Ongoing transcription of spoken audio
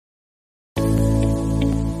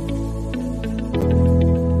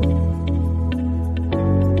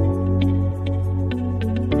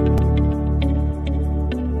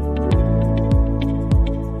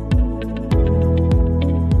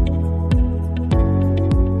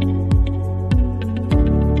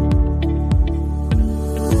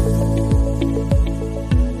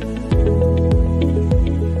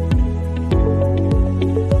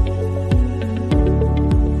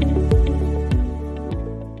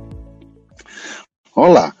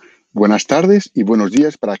Hola, buenas tardes y buenos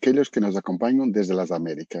días para aquellos que nos acompañan desde las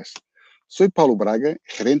Américas. Soy Paulo Braga,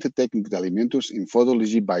 gerente técnico de alimentos en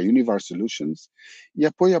Fodology by Univar Solutions y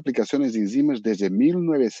apoyo aplicaciones de enzimas desde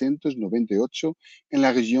 1998 en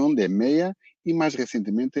la región de EMEA y más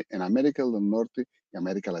recientemente en América del Norte y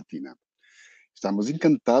América Latina. Estamos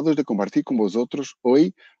encantados de compartir con vosotros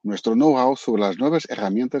hoy nuestro know-how sobre las nuevas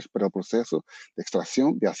herramientas para el proceso de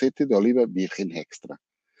extracción de aceite de oliva virgen extra.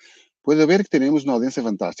 Puedo ver que tenemos una audiencia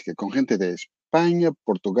fantástica con gente de España,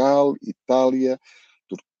 Portugal, Italia,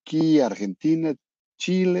 Turquía, Argentina,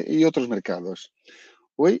 Chile y otros mercados.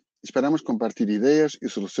 Hoy esperamos compartir ideas y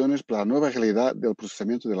soluciones para la nueva realidad del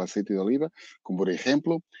procesamiento del aceite de oliva, como por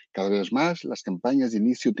ejemplo, cada vez más las campañas de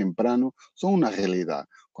inicio temprano son una realidad,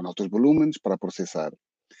 con altos volúmenes para procesar.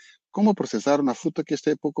 ¿Cómo procesar una fruta que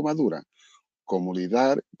esté poco madura? ¿Cómo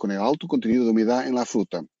lidiar con el alto contenido de humedad en la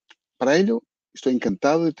fruta? Para ello, estoy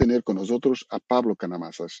encantado de tener con nosotros a Pablo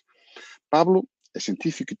Canamazas. Pablo es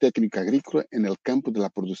científico y técnico agrícola en el campo de la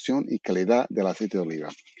producción y calidad del aceite de oliva.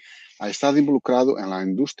 Ha estado involucrado en la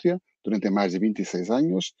industria durante más de 26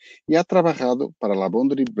 años y ha trabajado para la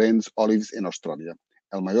Boundary Brands Olives en Australia,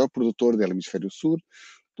 el mayor productor del hemisferio sur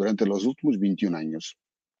durante los últimos 21 años.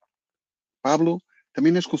 Pablo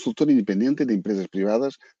también es consultor independiente de empresas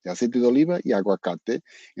privadas de aceite de oliva y aguacate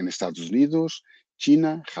en Estados Unidos,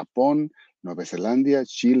 China, Japón, Nueva Zelanda,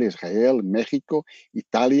 Chile, Israel, México,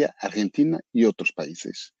 Italia, Argentina y otros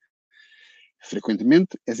países.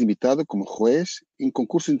 Frecuentemente es invitado como juez en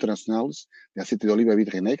concursos internacionales de aceite de oliva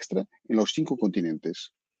virgen extra en los 5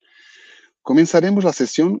 continentes. Comenzaremos la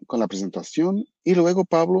sesión con la presentación y luego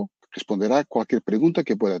Pablo responderá cualquier pregunta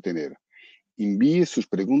que pueda tener. Envíe sus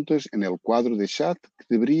preguntas en el cuadro de chat que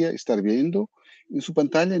debería estar viendo en su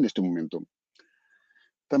pantalla en este momento.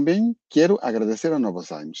 También quiero agradecer a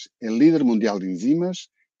Novozymes, el líder mundial de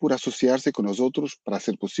enzimas, por asociarse con nosotros para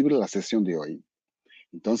hacer posible la sesión de hoy.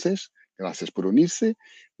 Entonces, gracias por unirse.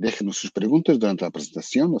 Déjenos sus preguntas durante la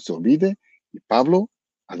presentación, no se olvide. Y Pablo,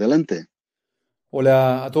 adelante.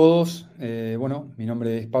 Hola a todos. Bueno, mi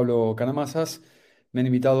nombre es Pablo Canamazas. Me han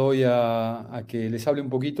invitado hoy a que les hable un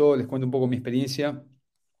poquito, les cuente un poco mi experiencia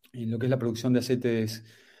en lo que es la producción de aceites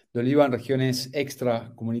de oliva en regiones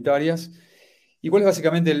extracomunitarias y cuál es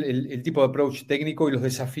básicamente el tipo de approach técnico y los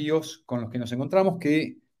desafíos con los que nos encontramos,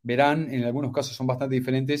 que verán en algunos casos son bastante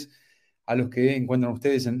diferentes a los que encuentran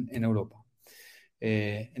ustedes en Europa.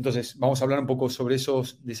 Entonces, vamos a hablar un poco sobre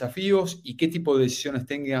esos desafíos y qué tipo de decisiones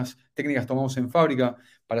técnicas tomamos en fábrica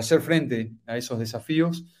para hacer frente a esos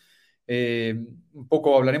desafíos. Un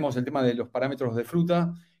poco hablaremos del tema de los parámetros de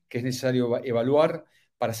fruta que es necesario evaluar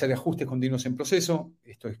para hacer ajustes continuos en proceso.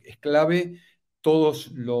 Esto es clave.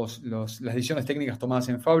 Todas las decisiones técnicas tomadas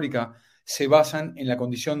en fábrica se basan en la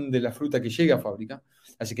condición de la fruta que llega a fábrica.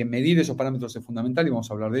 Así que medir esos parámetros es fundamental y vamos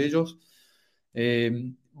a hablar de ellos.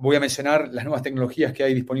 Voy a mencionar las nuevas tecnologías que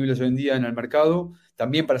hay disponibles hoy en día en el mercado,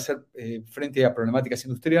 también para hacer frente a problemáticas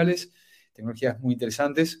industriales, tecnologías muy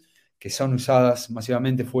interesantes que son usadas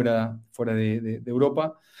masivamente fuera de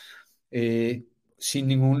Europa. Sin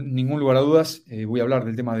ningún lugar a dudas, voy a hablar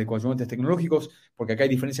del tema de coadyuvantes tecnológicos, porque acá hay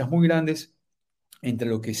diferencias muy grandes entre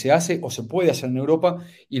lo que se hace o se puede hacer en Europa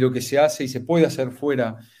y lo que se hace y se puede hacer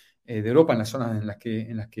fuera de Europa, en las zonas en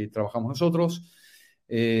las que trabajamos nosotros.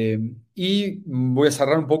 Eh, y voy a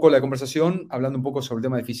cerrar un poco la conversación hablando un poco sobre el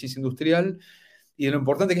tema de eficiencia industrial y de lo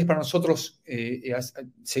importante que es para nosotros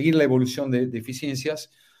seguir la evolución de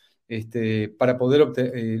eficiencias para poder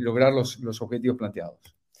lograr los objetivos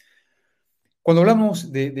planteados. Cuando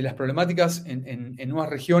hablamos de las problemáticas en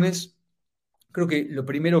nuevas regiones, creo que lo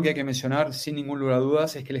primero que hay que mencionar, sin ningún lugar a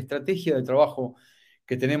dudas, es que la estrategia de trabajo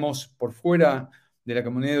que tenemos por fuera de la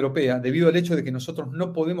Comunidad Europea, debido al hecho de que nosotros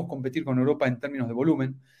no podemos competir con Europa en términos de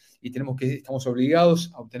volumen y estamos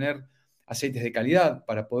obligados a obtener aceites de calidad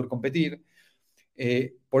para poder competir,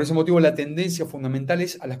 por ese motivo la tendencia fundamental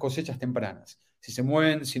es a las cosechas tempranas. Si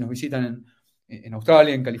nos visitan en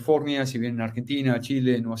Australia, en California, si vienen en Argentina,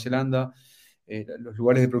 Chile, Nueva Zelanda, los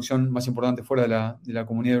lugares de producción más importantes fuera de la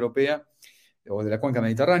Comunidad Europea, o de la cuenca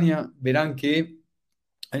mediterránea, verán que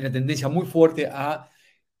hay una tendencia muy fuerte a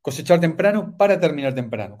cosechar temprano para terminar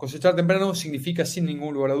temprano. Cosechar temprano significa, sin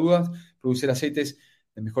ningún lugar a dudas, producir aceites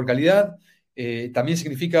de mejor calidad. También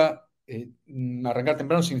significa, arrancar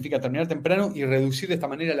temprano significa terminar temprano y reducir de esta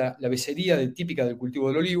manera la becería típica del cultivo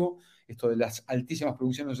del olivo, esto de las altísimas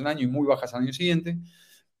producciones de un año y muy bajas al año siguiente.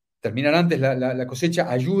 Terminar antes la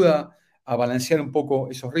cosecha ayuda a balancear un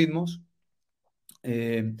poco esos ritmos.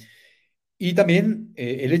 Eh, y también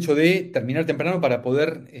el hecho de terminar temprano para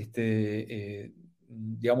poder,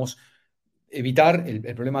 digamos, evitar el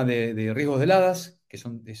problema de riesgos de heladas, que es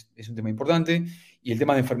un tema importante, y el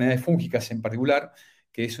tema de enfermedades fúngicas en particular,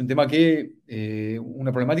 que es un tema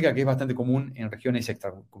una problemática que es bastante común en regiones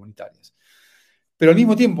extracomunitarias. Pero al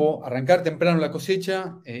mismo tiempo, arrancar temprano la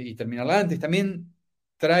cosecha y terminarla antes también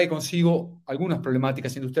trae consigo algunas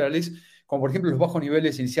problemáticas industriales, como por ejemplo los bajos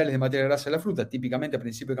niveles iniciales de materia grasa de la fruta. Típicamente a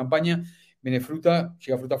principio de campaña llega fruta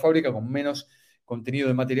a fábrica con menos contenido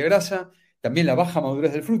de materia grasa. También la baja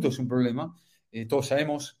madurez del fruto es un problema. Todos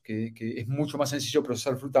sabemos que es mucho más sencillo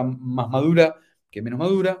procesar fruta más madura que menos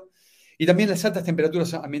madura. Y también las altas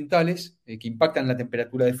temperaturas ambientales que impactan la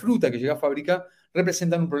temperatura de fruta que llega a fábrica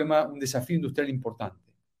representan un desafío industrial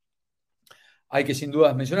importante. Hay que sin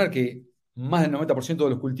duda mencionar que más del 90% de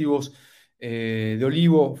los cultivos de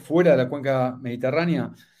olivo fuera de la cuenca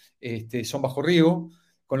mediterránea son bajo riego,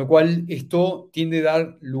 con lo cual esto tiende a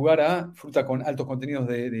dar lugar a fruta con altos contenidos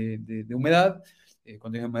de humedad,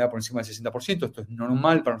 contenido de humedad por encima del 60%. Esto es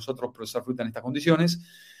normal para nosotros procesar fruta en estas condiciones.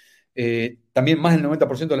 También más del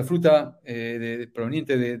 90% de la fruta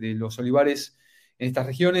proveniente de los olivares en estas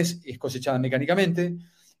regiones es cosechada mecánicamente,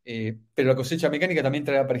 pero la cosecha mecánica también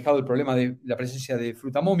trae aparejado el problema de la presencia de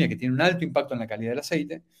fruta momia, que tiene un alto impacto en la calidad del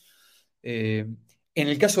aceite. En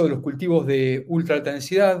el caso de los cultivos de ultra alta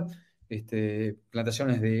densidad,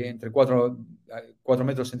 plantaciones de entre 4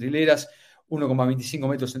 metros entre hileras, 1,25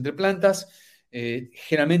 metros entre plantas,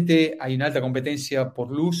 generalmente hay una alta competencia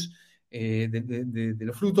por luz de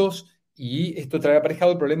los frutos, y esto trae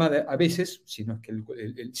aparejado el problema a veces, si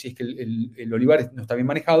es que el olivar no está bien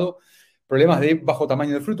manejado, problemas de bajo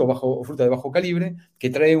tamaño de fruto o fruta de bajo calibre,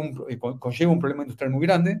 que conlleva un problema industrial muy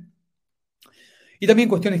grande. Y también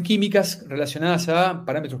cuestiones químicas relacionadas a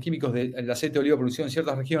parámetros químicos del aceite de oliva producido en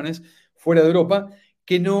ciertas regiones fuera de Europa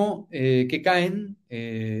que caen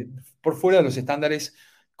por fuera de los estándares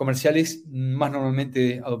comerciales más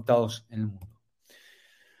normalmente adoptados en el mundo.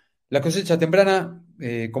 La cosecha temprana,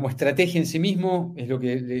 como estrategia en sí mismo, es lo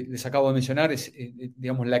que les acabo de mencionar, es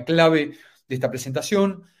digamos, la clave de esta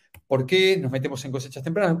presentación. ¿Por qué nos metemos en cosechas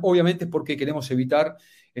tempranas? Obviamente es porque queremos evitar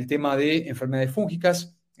el tema de enfermedades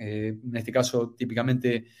fúngicas, en este caso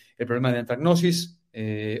típicamente el problema de antracnosis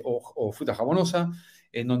o fruta jabonosa,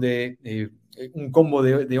 en donde un combo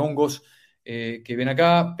de hongos que ven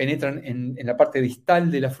acá penetran en la parte distal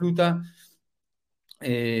de la fruta,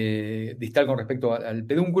 distal con respecto al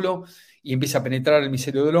pedúnculo, y empieza a penetrar el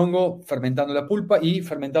micelio del hongo, fermentando la pulpa y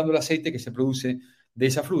fermentando el aceite que se produce de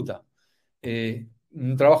esa fruta.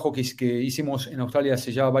 Un trabajo que hicimos en Australia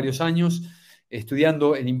hace ya varios años,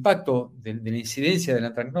 estudiando el impacto de la incidencia de la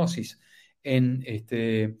antracnosis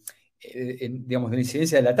digamos, de la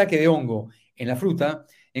incidencia del ataque de hongo en la fruta.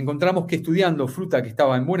 Encontramos que estudiando fruta que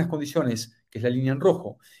estaba en buenas condiciones, que es la línea en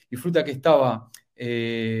rojo, y fruta que estaba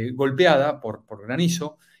golpeada por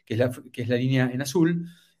granizo, que es la línea en azul,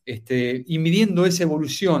 y midiendo esa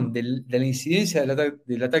evolución de la incidencia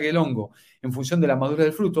del ataque del hongo en función de la madurez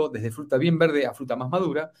del fruto, desde fruta bien verde a fruta más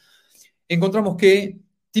madura, encontramos que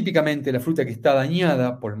típicamente la fruta que está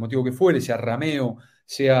dañada, por el motivo que fuere, sea rameo,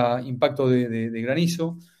 sea impacto de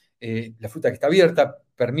granizo, la fruta que está abierta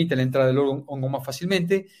permite la entrada del hongo más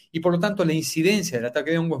fácilmente, y por lo tanto la incidencia del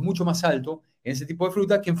ataque de hongo es mucho más alto en ese tipo de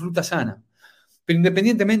fruta que en fruta sana. Pero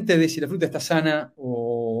independientemente de si la fruta está sana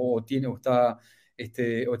o tiene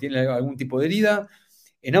algún tipo de herida,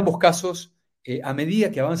 en ambos casos, a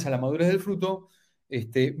medida que avanza la madurez del fruto,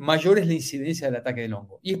 mayor es la incidencia del ataque del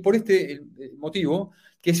hongo. Y es por este motivo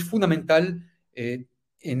que es fundamental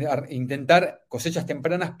intentar cosechas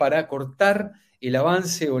tempranas para cortar el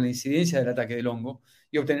avance o la incidencia del ataque del hongo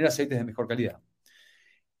y obtener aceites de mejor calidad.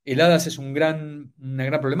 Heladas es una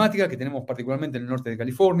gran problemática que tenemos particularmente en el norte de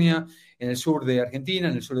California, en el sur de Argentina,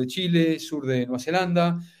 en el sur de Chile, sur de Nueva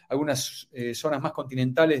Zelanda, algunas zonas más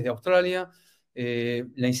continentales de Australia.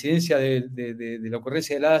 La incidencia de la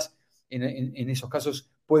ocurrencia de heladas en esos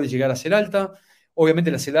casos puede llegar a ser alta. Obviamente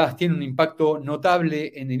las heladas tienen un impacto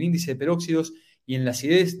notable en el índice de peróxidos y en la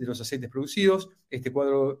acidez de los aceites producidos. Este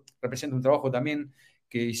cuadro representa un trabajo también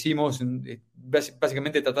que hicimos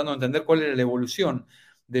básicamente tratando de entender cuál era la evolución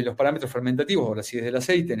de los parámetros fermentativos o la acidez del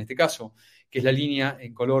aceite, en este caso, que es la línea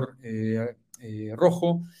en color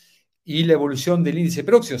rojo, y la evolución del índice de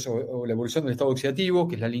peróxidos o la evolución del estado oxidativo,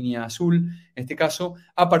 que es la línea azul, en este caso,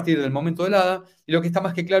 a partir del momento de helada. Y lo que está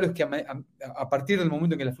más que claro es que a partir del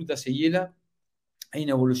momento en que la fruta se hiela, hay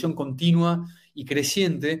una evolución continua y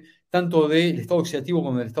creciente, tanto del estado oxidativo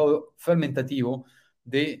como del estado fermentativo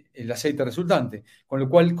del aceite resultante, con lo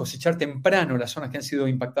cual cosechar temprano las zonas que han sido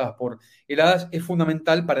impactadas por heladas es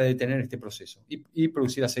fundamental para detener este proceso y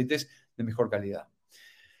producir aceites de mejor calidad.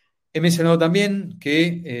 He mencionado también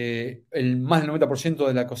que el más del 90%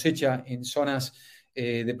 de la cosecha en zonas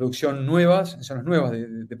de producción nuevas, en zonas nuevas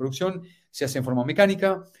de producción, se hace en forma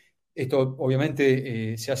mecánica. Esto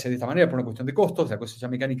obviamente se hace de esta manera por una cuestión de costos. La cosecha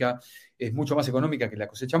mecánica es mucho más económica que la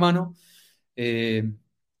cosecha a mano.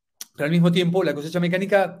 Pero al mismo tiempo, la cosecha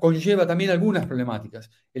mecánica conlleva también algunas problemáticas.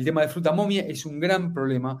 El tema de fruta momia es un gran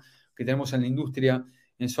problema que tenemos en la industria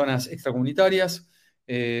en zonas extracomunitarias.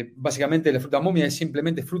 Básicamente, la fruta momia es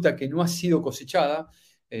simplemente fruta que no ha sido cosechada.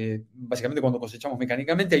 Básicamente, cuando cosechamos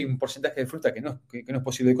mecánicamente, hay un porcentaje de fruta que no es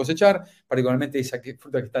posible cosechar, particularmente esa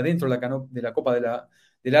fruta que está dentro de la copa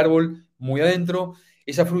del árbol, muy adentro.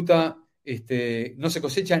 Esa fruta no se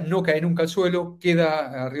cosecha, no cae nunca al suelo,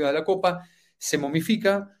 queda arriba de la copa, se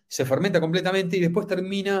momifica, se fermenta completamente y después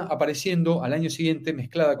termina apareciendo al año siguiente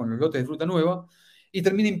mezclada con los lotes de fruta nueva y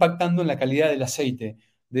termina impactando en la calidad del aceite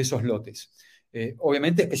de esos lotes.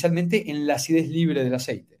 Obviamente, especialmente en la acidez libre del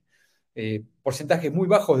aceite. Porcentajes muy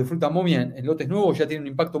bajos de fruta momia en lotes nuevos ya tienen un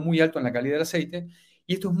impacto muy alto en la calidad del aceite.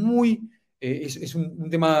 Y esto es un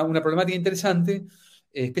tema, una problemática interesante,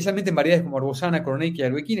 especialmente en variedades como arbosana, coronequia y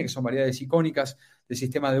albequina, que son variedades icónicas del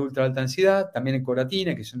sistema de ultra alta densidad, también en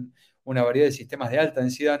coratina, que son una variedad de sistemas de alta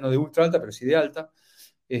densidad, no de ultra alta, pero sí de alta,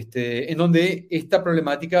 en donde esta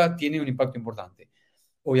problemática tiene un impacto importante.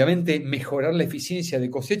 Obviamente, mejorar la eficiencia de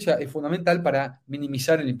cosecha es fundamental para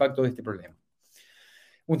minimizar el impacto de este problema.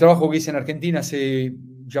 Un trabajo que hice en Argentina hace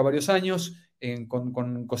ya varios años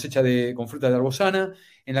con cosecha con fruta de arbosana,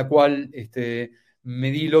 en la cual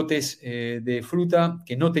medí lotes de fruta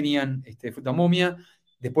que no tenían fruta momia,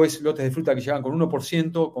 después lotes de fruta que llegaban con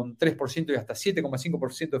 1%, con 3% y hasta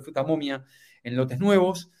 7,5% de fruta momia en lotes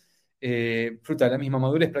nuevos, fruta de la misma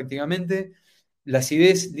madurez prácticamente. La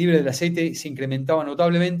acidez libre del aceite se incrementaba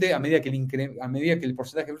notablemente a medida que el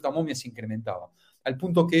porcentaje de fruta momia se incrementaba, al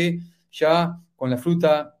punto que ya con la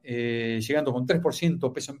fruta llegando con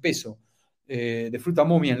 3% peso en peso de fruta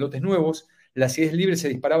momia en lotes nuevos, la acidez libre se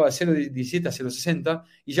disparaba de 0,17 a 0,60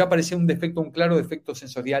 y ya aparecía un claro defecto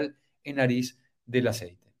sensorial en nariz del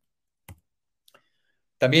aceite.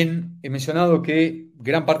 También he mencionado que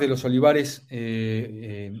gran parte de los olivares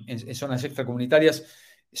en zonas extracomunitarias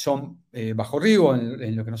son bajo riego,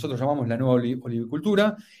 en lo que nosotros llamamos la nueva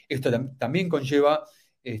olivicultura. Esto también conlleva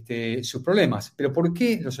sus problemas. Pero ¿por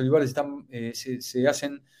qué los olivares se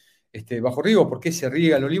hacen bajo riego? ¿Por qué se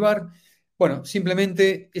riega el olivar? Bueno,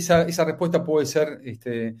 simplemente esa respuesta puede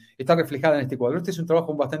está reflejada en este cuadro. Este es un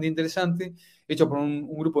trabajo bastante interesante, hecho por un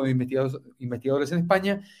grupo de investigadores en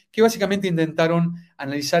España, que básicamente intentaron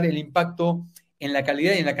analizar el impacto en la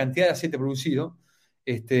calidad y en la cantidad de aceite producido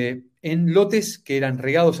en lotes que eran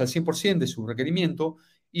regados al 100% de su requerimiento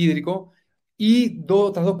hídrico y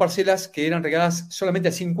otras dos parcelas que eran regadas solamente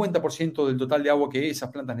al 50% del total de agua que esas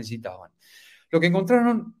plantas necesitaban. Lo que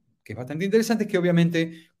encontraron, que es bastante interesante, es que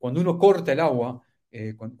obviamente cuando uno corta el agua,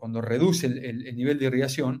 cuando reduce el nivel de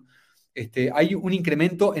irrigación, hay un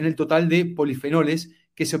incremento en el total de polifenoles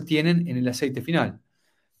que se obtienen en el aceite final.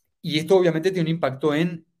 Y esto obviamente tiene un impacto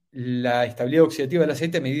en la estabilidad oxidativa del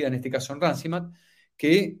aceite, medida en este caso en Rancimat,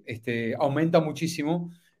 que aumenta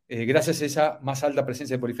muchísimo gracias a esa más alta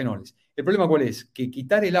presencia de polifenoles. ¿El problema cuál es? Que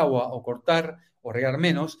quitar el agua o cortar o regar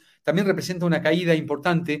menos también representa una caída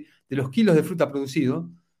importante de los kilos de fruta producido,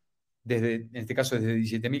 en este caso desde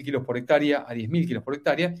 17.000 kilos por hectárea a 10.000 kilos por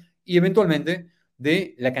hectárea, y eventualmente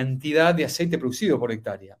de la cantidad de aceite producido por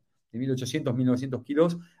hectárea, de 1.800, 1.900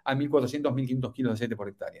 kilos a 1.400, 1.500 kilos de aceite por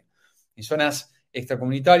hectárea. En zonas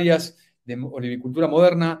extracomunitarias de olivicultura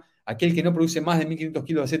moderna, aquel que no produce más de 1.500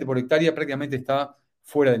 kilos de aceite por hectárea prácticamente está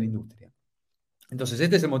fuera de la industria. Entonces,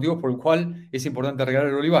 este es el motivo por el cual es importante regar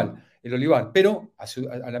el olivar. Pero,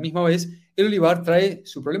 a la misma vez, el olivar trae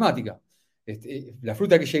su problemática. La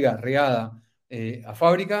fruta que llega regada a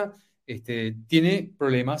fábrica tiene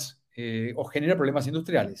problemas o genera problemas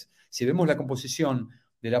industriales. Si vemos la composición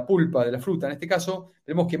de la pulpa de la fruta, en este caso,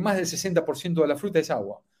 vemos que más del 60% de la fruta es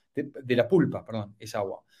agua, de la pulpa, perdón, es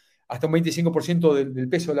agua. Hasta un 25% del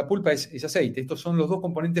peso de la pulpa es aceite. Estos son los dos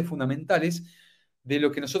componentes fundamentales de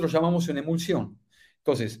lo que nosotros llamamos una emulsión.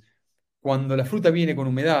 Entonces, cuando la fruta viene con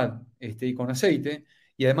humedad y con aceite,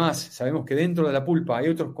 y además sabemos que dentro de la pulpa hay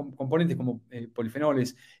otros componentes como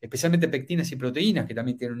polifenoles, especialmente pectinas y proteínas, que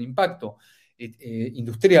también tienen un impacto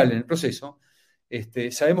industrial en el proceso,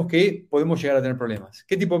 sabemos que podemos llegar a tener problemas.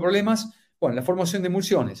 ¿Qué tipo de problemas? Bueno, la formación de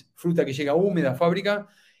emulsiones. Fruta que llega húmeda a fábrica,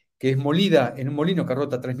 que es molida en un molino que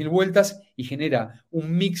rota 3.000 vueltas y genera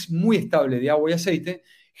un mix muy estable de agua y aceite,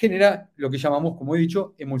 genera lo que llamamos, como he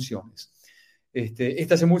dicho, emulsiones.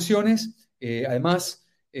 Estas emulsiones, además,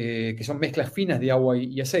 que son mezclas finas de agua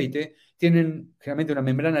y aceite, tienen generalmente una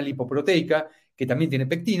membrana lipoproteica que también tiene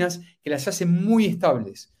pectinas, que las hace muy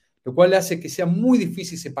estables, lo cual hace que sea muy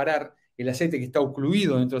difícil separar el aceite que está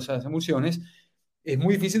ocluido dentro de esas emulsiones. Es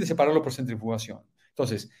muy difícil de separarlo por centrifugación.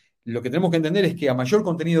 Entonces, lo que tenemos que entender es que a mayor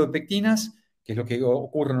contenido de pectinas, que es lo que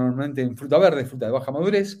ocurre normalmente en fruta verde, fruta de baja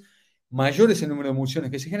madurez, mayor es el número de emulsiones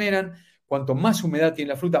que se generan. Cuanto más humedad tiene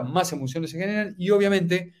la fruta, más emulsiones se generan. Y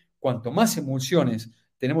obviamente, cuanto más emulsiones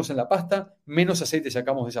tenemos en la pasta, menos aceite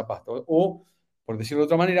sacamos de esa pasta. O, por decirlo de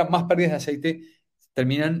otra manera, más pérdidas de aceite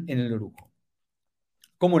terminan en el orujo.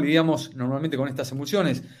 ¿Cómo lidiamos normalmente con estas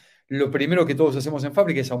emulsiones? Lo primero que todos hacemos en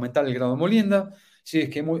fábrica es aumentar el grado de molienda. Si es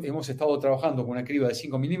que hemos estado trabajando con una criba de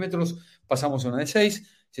 5 milímetros, pasamos a una de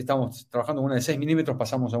 6. Si estamos trabajando con una de 6 milímetros,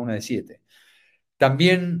 pasamos a una de 7.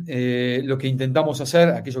 También lo que intentamos hacer,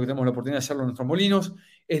 aquellos que tenemos la oportunidad de hacerlo en nuestros molinos,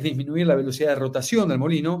 es disminuir la velocidad de rotación del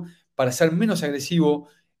molino para ser menos agresivo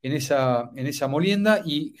en esa molienda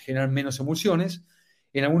y generar menos emulsiones.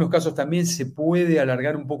 En algunos casos también se puede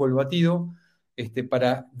alargar un poco el batido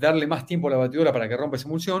para darle más tiempo a la batidora para que rompa esa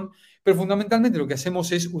emulsión, pero fundamentalmente lo que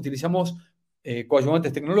hacemos es utilizamos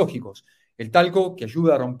coadyuvantes tecnológicos. El talco, que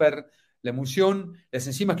ayuda a romper la emulsión, las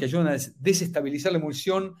enzimas que ayudan a desestabilizar la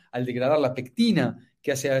emulsión al degradar la pectina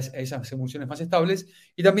que hace a esas emulsiones más estables.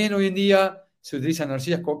 Y también hoy en día se utilizan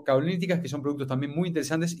arcillas caoliníticas, que son productos también muy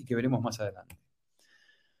interesantes y que veremos más adelante.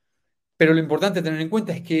 Pero lo importante a tener en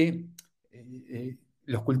cuenta es que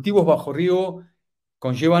los cultivos bajo riego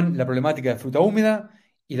conllevan la problemática de fruta húmeda,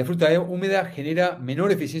 y la fruta húmeda genera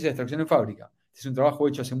menor eficiencia de extracción en fábrica. Este es un trabajo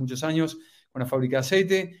hecho hace muchos años con una fábrica de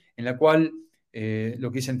aceite, en la cual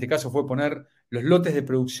lo que hice en este caso fue poner los lotes de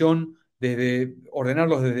producción,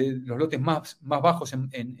 ordenarlos desde los lotes más bajos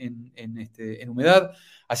en humedad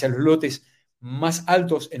hacia los lotes más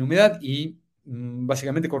altos en humedad y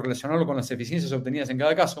básicamente correlacionarlo con las eficiencias obtenidas en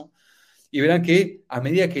cada caso. Y verán que a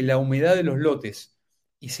medida que la humedad de los lotes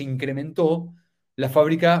se incrementó, la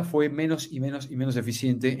fábrica fue menos y menos y menos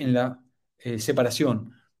eficiente en la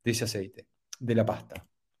separación de ese aceite, de la pasta.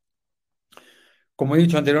 Como he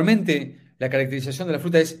dicho anteriormente, la caracterización de la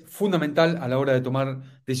fruta es fundamental a la hora de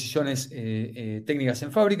tomar decisiones técnicas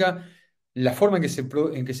en fábrica. La forma en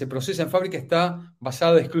que se procesa en fábrica está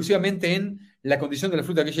basada exclusivamente en la condición de la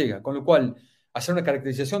fruta que llega, con lo cual hacer una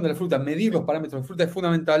caracterización de la fruta, medir los parámetros de fruta es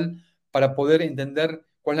fundamental para poder entender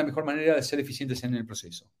cuál es la mejor manera de ser eficientes en el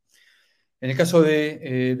proceso. En el caso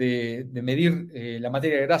de medir la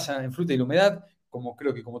materia grasa en fruta y la humedad,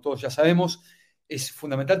 creo que como todos ya sabemos, es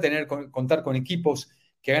fundamental contar con equipos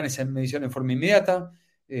que hagan esa medición en forma inmediata.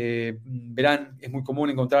 Verán, es muy común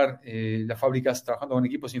encontrar las fábricas trabajando con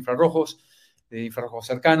equipos infrarrojos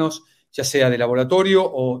cercanos, ya sea de laboratorio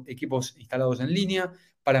o equipos instalados en línea,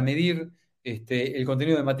 para medir el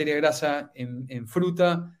contenido de materia grasa en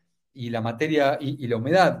fruta y la materia y la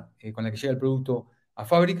humedad con la que llega el producto a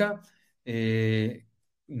fábrica.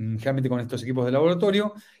 Generalmente con estos equipos de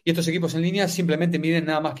laboratorio, y estos equipos en línea simplemente miden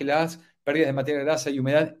nada más que las pérdidas de materia grasa y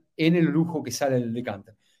humedad en el orujo que sale del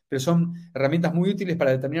decanter. Pero son herramientas muy útiles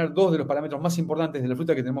para determinar dos de los parámetros más importantes de la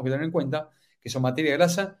fruta que tenemos que tener en cuenta, que son materia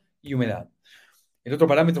grasa y humedad. El otro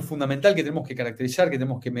parámetro fundamental que tenemos que caracterizar, que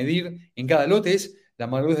tenemos que medir en cada lote, es la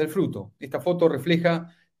madurez del fruto. Esta foto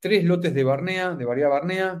refleja 3 lotes de Barnea, de variedad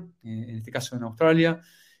Barnea, en este caso en Australia,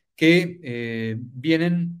 que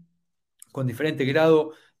vienen con diferente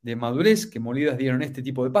grado de madurez, que molidas dieron este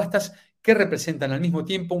tipo de pastas, que representan al mismo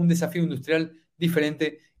tiempo un desafío industrial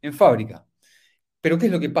diferente en fábrica. Pero ¿qué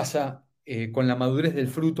es lo que pasa con la madurez del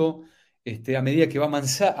fruto a medida que va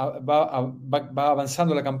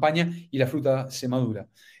avanzando la campaña y la fruta se madura?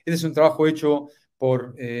 Este es un trabajo hecho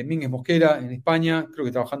por Mínguez Mosquera en España, creo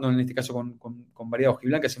que trabajando en este caso con variedad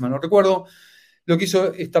hojiblanca, si mal no recuerdo. Lo que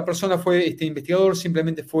hizo esta persona este investigador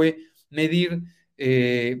simplemente fue medir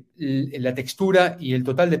la textura y el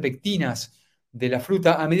total de pectinas de la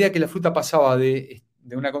fruta a medida que la fruta pasaba de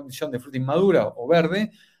una condición de fruta inmadura o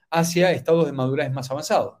verde hacia estados de madurez más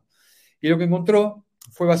avanzados. Y lo que encontró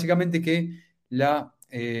fue básicamente que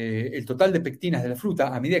el total de pectinas de la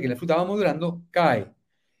fruta, a medida que la fruta va madurando, cae.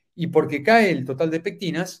 Y porque cae el total de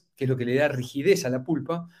pectinas, que es lo que le da rigidez a la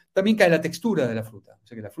pulpa, también cae la textura de la fruta. O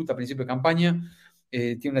sea que la fruta a principio de campaña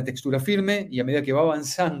tiene una textura firme, y a medida que va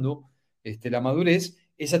avanzando la madurez,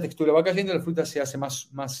 esa textura va cayendo y la fruta se hace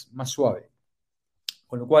más suave.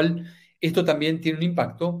 Con lo cual, esto también tiene un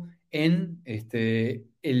impacto en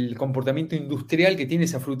el comportamiento industrial que tiene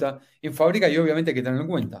esa fruta en fábrica, y obviamente hay que tenerlo en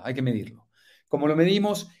cuenta, hay que medirlo. Como lo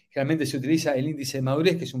medimos, generalmente se utiliza el índice de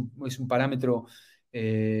madurez, que es un parámetro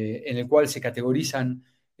en el cual se categorizan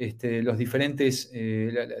los diferentes,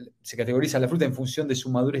 se categoriza la fruta en función de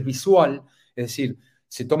su madurez visual, es decir,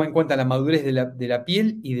 se toma en cuenta la madurez de la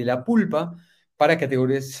piel y de la pulpa para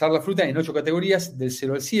categorizar la fruta en 8 categorías, del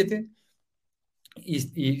 0 al 7,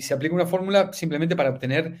 y se aplica una fórmula simplemente para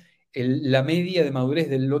obtener la media de madurez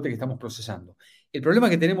del lote que estamos procesando. El problema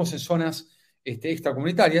que tenemos en zonas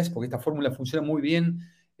extracomunitarias, porque esta fórmula funciona muy bien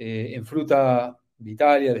en fruta de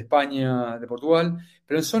Italia, de España, de Portugal,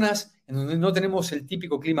 pero en zonas en donde no tenemos el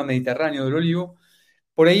típico clima mediterráneo del olivo,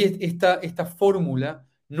 por ahí esta fórmula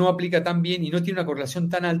no aplica tan bien y no tiene una correlación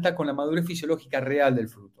tan alta con la madurez fisiológica real del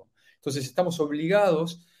fruto. Entonces estamos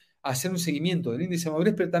obligados a hacer un seguimiento del índice de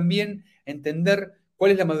madurez, pero también a entender cuál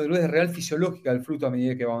es la madurez real fisiológica del fruto a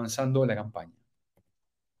medida que va avanzando la campaña.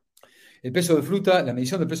 El peso de fruta, la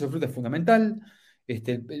medición del peso de fruta es fundamental.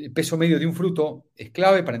 El peso medio de un fruto es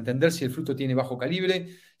clave para entender si el fruto tiene bajo calibre,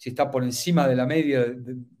 si está por encima de la media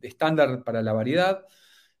de estándar para la variedad.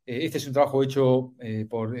 Este es un trabajo hecho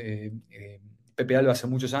por Pepe Alba hace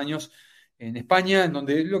muchos años en España, en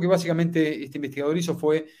donde lo que básicamente este investigador hizo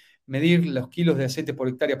fue medir los kilos de aceite por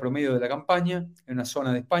hectárea promedio de la campaña en una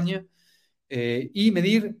zona de España y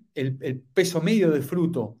medir el peso medio del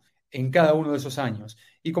fruto en cada uno de esos años.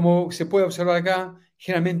 Y como se puede observar acá,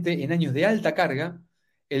 generalmente en años de alta carga,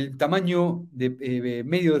 el tamaño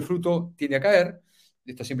medio del fruto tiende a caer.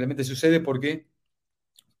 Esto simplemente sucede porque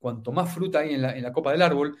cuanto más fruta hay en la copa del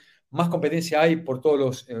árbol, más competencia hay por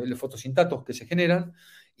todos los fotosintatos que se generan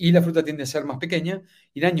y la fruta tiende a ser más pequeña.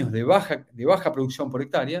 Y en años de baja producción por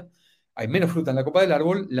hectárea, hay menos fruta en la copa del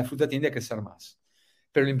árbol, la fruta tiende a crecer más.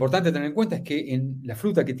 Pero lo importante a tener en cuenta es que en la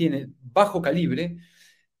fruta que tiene bajo calibre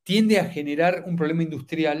tiende a generar un problema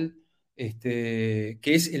industrial que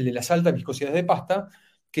es el de las altas viscosidades de pasta,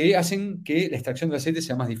 que hacen que la extracción del aceite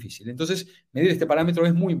sea más difícil. Entonces, medir este parámetro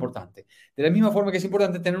es muy importante. De la misma forma que es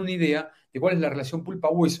importante tener una idea de cuál es la relación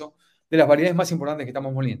pulpa-hueso de las variedades más importantes que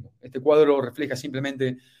estamos moliendo. Este cuadro refleja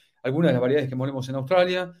simplemente algunas de las variedades que molemos en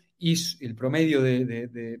Australia y el promedio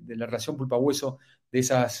de la relación pulpa-hueso de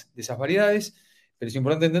esas variedades. Pero es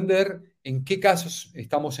importante entender en qué casos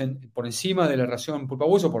estamos por encima de la relación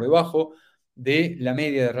pulpa-hueso, por debajo de la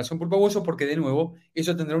media de relación pulpa-hueso, porque de nuevo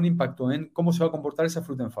eso tendrá un impacto en cómo se va a comportar esa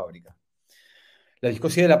fruta en fábrica. La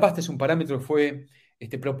viscosidad de la pasta es un parámetro que fue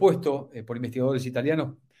propuesto por investigadores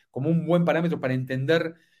italianos como un buen parámetro para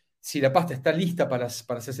entender si la pasta está lista para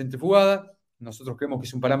ser centrifugada. Nosotros creemos que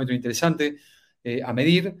es un parámetro interesante a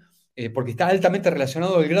medir porque está altamente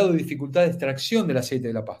relacionado al grado de dificultad de extracción del aceite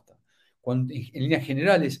de la pasta. En líneas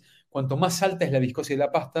generales, cuanto más alta es la viscosidad de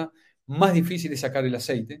la pasta, más difícil es sacar el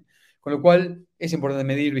aceite, con lo cual es importante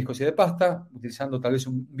medir viscosidad de pasta, utilizando tal vez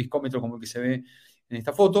un viscómetro como el que se ve en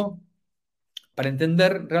esta foto, para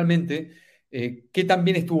entender realmente qué tan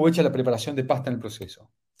bien estuvo hecha la preparación de pasta en el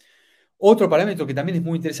proceso. Otro parámetro que también es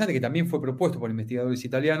muy interesante, que también fue propuesto por investigadores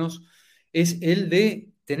italianos, es el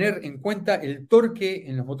de tener en cuenta el torque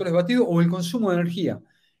en los motores de batido o el consumo de energía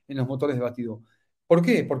en los motores de batido. ¿Por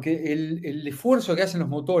qué? Porque el esfuerzo que hacen los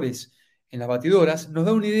motores en las batidoras nos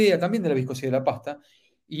da una idea también de la viscosidad de la pasta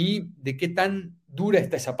y de qué tan dura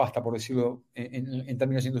está esa pasta, por decirlo en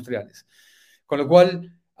términos industriales. Con lo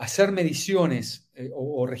cual, hacer mediciones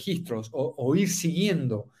o registros o ir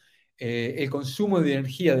siguiendo el consumo de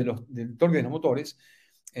energía del torque de los motores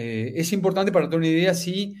es importante para tener una idea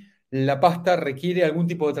si la pasta requiere algún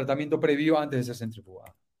tipo de tratamiento previo antes de ser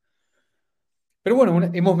centrifugada. Pero bueno,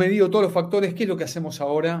 hemos medido todos los factores. ¿Qué es lo que hacemos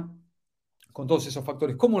ahora con todos esos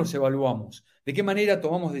factores? ¿Cómo los evaluamos? ¿De qué manera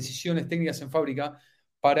tomamos decisiones técnicas en fábrica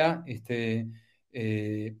para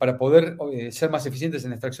poder ser más eficientes en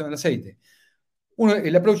la extracción del aceite?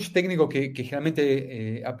 El approach técnico que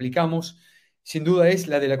generalmente aplicamos, sin duda, es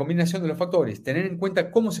la de la combinación de los factores. Tener en cuenta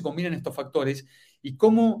cómo se combinan estos factores y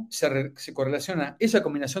cómo se correlaciona esa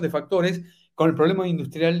combinación de factores con el problema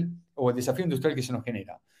industrial o el desafío industrial que se nos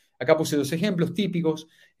genera. Acá puse dos ejemplos típicos.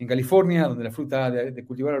 En California, donde la fruta de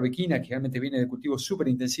cultivar arbequina, que generalmente viene de cultivos súper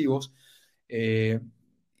intensivos,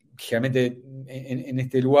 generalmente en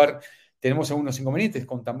este lugar tenemos algunos inconvenientes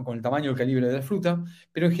con el tamaño y el calibre de la fruta,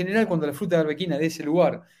 pero en general cuando la fruta de arbequina de ese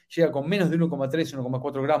lugar llega con menos de 1,3,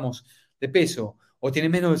 1,4 gramos de peso, o tiene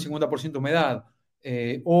menos del 50% de humedad,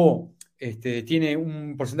 o tiene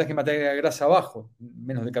un porcentaje de materia grasa bajo,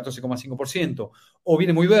 menos del 14,5%, o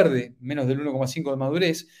viene muy verde, menos del 1,5 de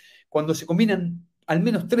madurez, cuando se combinan al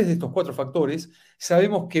menos 3 de estos 4 factores,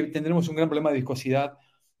 sabemos que tendremos un gran problema de viscosidad,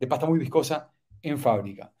 de pasta muy viscosa en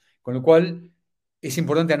fábrica. Con lo cual, es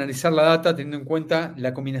importante analizar la data teniendo en cuenta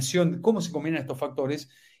la combinación, cómo se combinan estos factores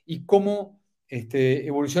y cómo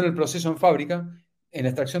evoluciona el proceso en fábrica en la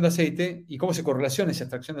extracción de aceite y cómo se correlaciona esa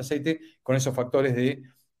extracción de aceite con esos factores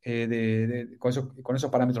con esos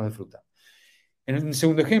parámetros de fruta. En un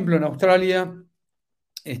segundo ejemplo, en Australia,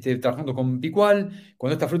 trabajando con picual,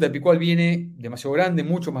 cuando esta fruta de picual viene demasiado grande,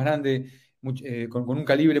 mucho más grande con un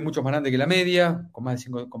calibre mucho más grande que la media, con más de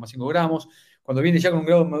 5,5 gramos. Cuando viene ya con un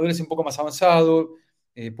grado de madurez un poco más avanzado,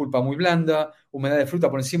 pulpa muy blanda, humedad de fruta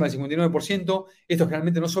por encima del 59%, esto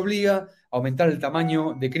generalmente nos obliga a aumentar el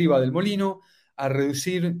tamaño de criba del molino, a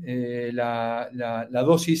reducir la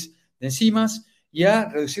dosis de enzimas y a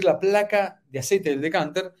reducir la placa de aceite del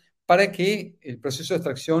decanter para que el proceso de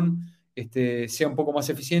extracción sea un poco más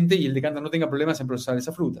eficiente y el decanter no tenga problemas en procesar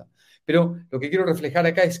esa fruta. Pero lo que quiero reflejar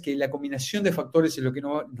acá es que la combinación de factores es lo que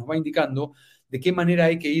nos va indicando de qué manera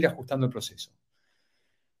hay que ir ajustando el proceso.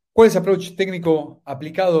 ¿Cuál es el approach técnico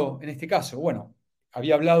aplicado en este caso? Bueno,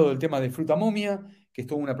 había hablado del tema de fruta momia, que es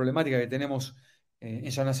toda una problemática que tenemos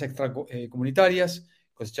en zonas extracomunitarias,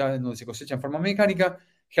 donde se cosecha en forma mecánica.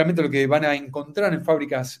 Generalmente lo que van a encontrar en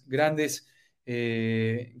fábricas grandes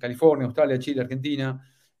en California, Australia, Chile, Argentina,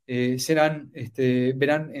 verán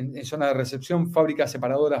en zona de recepción fábricas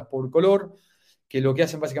separadoras por color, que lo que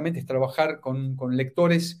hacen básicamente es trabajar con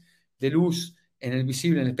lectores de luz en el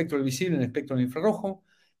visible, en el espectro del visible, en el espectro del infrarrojo,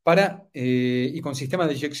 y con sistemas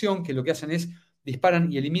de eyección que lo que hacen es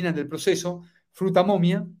disparan y eliminan del proceso fruta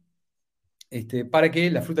momia para que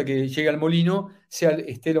la fruta que llegue al molino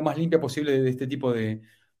esté lo más limpia posible de este tipo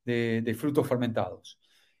de frutos fermentados.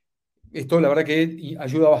 Esto la verdad que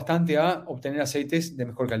ayuda bastante a obtener aceites de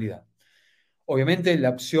mejor calidad. Obviamente la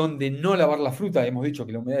opción de no lavar la fruta, hemos dicho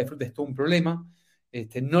que la humedad de fruta es todo un problema,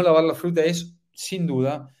 no lavar la fruta es sin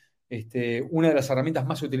duda una de las herramientas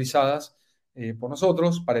más utilizadas por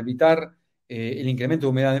nosotros para evitar el incremento de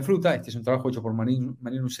humedad en fruta. Este es un trabajo hecho por Marín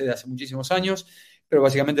Uceda hace muchísimos años, pero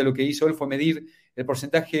básicamente lo que hizo él fue medir el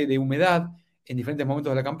porcentaje de humedad en diferentes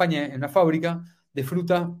momentos de la campaña en una fábrica de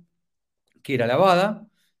fruta que era lavada,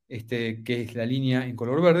 que es la línea en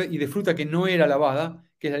color verde, y de fruta que no era lavada,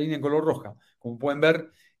 que es la línea en color roja. Como pueden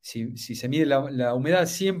ver, si se mide la humedad,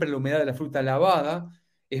 siempre la humedad de la fruta lavada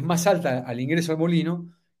es más alta al ingreso al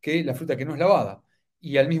molino que la fruta que no es lavada.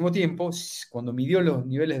 Y al mismo tiempo, cuando midió los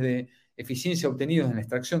niveles de eficiencia obtenidos en la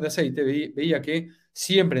extracción de aceite, veía que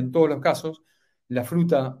siempre, en todos los casos, la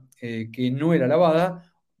fruta que no era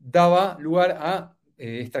lavada daba lugar a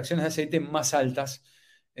extracciones de aceite más altas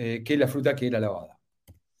que la fruta que era lavada.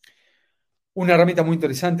 Una herramienta muy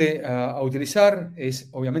interesante a utilizar es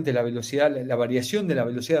obviamente la velocidad, la variación de la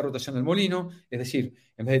velocidad de rotación del molino, es decir,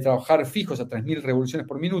 en vez de trabajar fijos a 3.000 revoluciones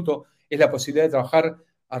por minuto, es la posibilidad de trabajar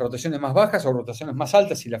a rotaciones más bajas o rotaciones más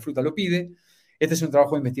altas si la fruta lo pide. Este es un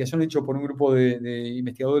trabajo de investigación hecho por un grupo de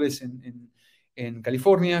investigadores en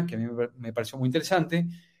California, que a mí me pareció muy interesante.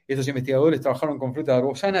 Estos investigadores trabajaron con fruta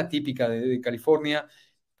arbosana, típica de California,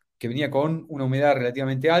 que venía con una humedad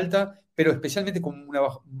relativamente alta, pero especialmente con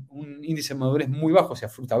un índice de madurez muy bajo, o sea,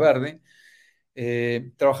 fruta verde,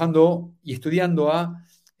 trabajando y estudiando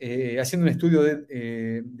haciendo un estudio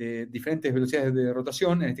de diferentes velocidades de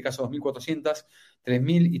rotación, en este caso 2.400,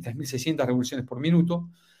 3.000 y 3.600 revoluciones por minuto,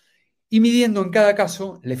 y midiendo en cada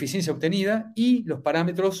caso la eficiencia obtenida y los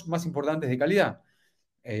parámetros más importantes de calidad.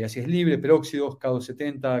 Ácidos libres, peróxidos,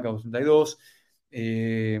 K270, K272,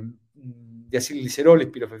 diacilgliceroles,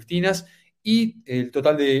 pirofectinas y el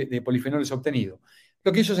total de polifenoles obtenido.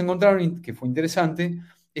 Lo que ellos encontraron, que fue interesante,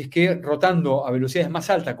 es que rotando a velocidades más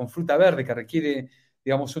altas con fruta verde que requiere,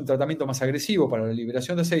 digamos, un tratamiento más agresivo para la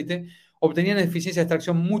liberación de aceite, obtenían eficiencias de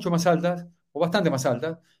extracción mucho más altas, o bastante más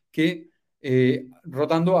altas, que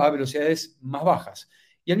rotando a velocidades más bajas.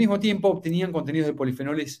 Y al mismo tiempo obtenían contenidos de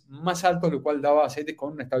polifenoles más altos, lo cual daba aceites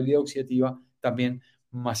con una estabilidad oxidativa también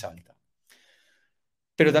más alta.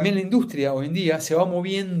 Pero también la industria hoy en día se va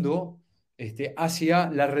moviendo hacia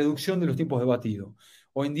la reducción de los tiempos de batido.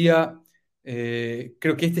 Hoy en día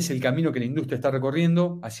creo que este es el camino que la industria está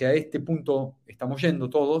recorriendo, hacia este punto estamos yendo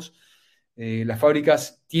todos. Las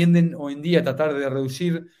fábricas tienden hoy en día a tratar de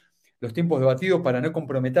reducir los tiempos de batido para no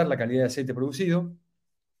comprometer la calidad de aceite producido,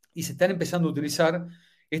 y se están empezando a utilizar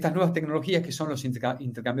estas nuevas tecnologías que son los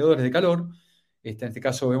intercambiadores de calor. En este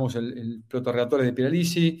caso vemos el protorreactores de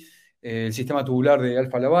Piralisi, el sistema tubular de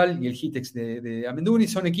Alfa Laval y el Hitex de Amenduny.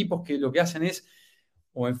 Son equipos que lo que hacen es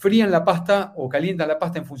o enfrían la pasta o calientan la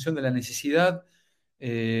pasta en función de la necesidad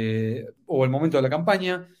o el momento de la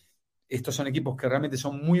campaña. Estos son equipos que realmente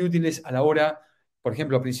son muy útiles a la hora, por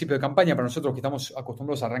ejemplo, a principio de campaña, para nosotros que estamos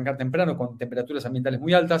acostumbrados a arrancar temprano con temperaturas ambientales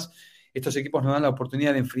muy altas. Estos equipos nos dan la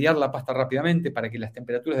oportunidad de enfriar la pasta rápidamente para que las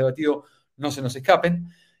temperaturas de batido no se nos escapen.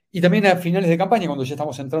 Y también a finales de campaña, cuando ya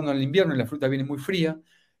estamos entrando en el invierno y la fruta viene muy fría,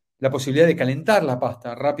 la posibilidad de calentar la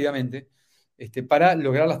pasta rápidamente para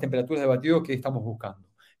lograr las temperaturas de batido que estamos buscando.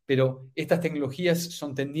 Pero estas tecnologías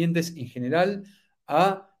son tendientes en general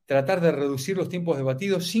a tratar de reducir los tiempos de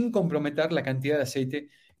batido sin comprometer la cantidad de aceite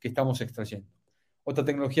que estamos extrayendo. Otra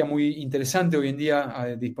tecnología muy interesante hoy en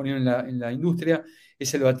día disponible en la industria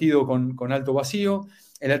es el batido con alto vacío.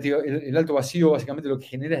 El alto vacío básicamente lo que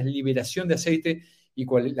genera es liberación de aceite y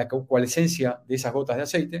la coalescencia de esas gotas de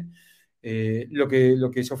aceite. Lo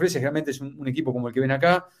que se ofrece realmente es un equipo como el que ven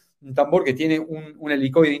acá, un tambor que tiene una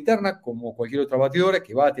helicoide interna, como cualquier otra batidora,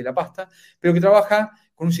 que bate la pasta, pero que trabaja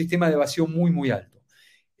con un sistema de vacío muy, muy alto.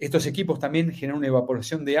 Estos equipos también generan una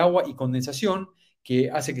evaporación de agua y condensación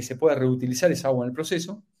que hace que se pueda reutilizar esa agua en el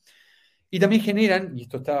proceso. Y también generan, y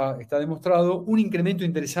esto está demostrado, un incremento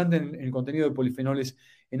interesante en el contenido de polifenoles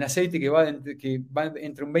en aceite que va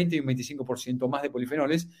entre un 20 y un 25% más de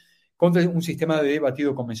polifenoles contra un sistema de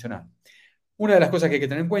batido convencional. Una de las cosas que hay que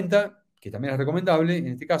tener en cuenta, que también es recomendable en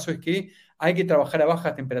este caso, es que hay que trabajar a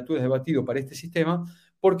bajas temperaturas de batido para este sistema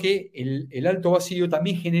porque el alto vacío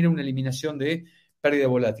también genera una eliminación de pérdida de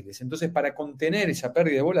volátiles. Entonces, para contener esa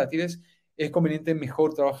pérdida de volátiles, es conveniente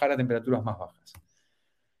mejor trabajar a temperaturas más bajas.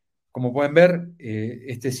 Como pueden ver,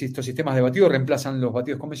 estos sistemas de batido reemplazan los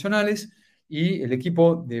batidos convencionales y el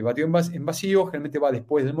equipo de batido en vacío generalmente va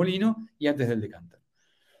después del molino y antes del decanter.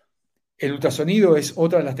 El ultrasonido es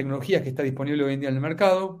otra de las tecnologías que está disponible hoy en día en el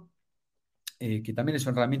mercado, que también es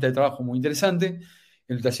una herramienta de trabajo muy interesante.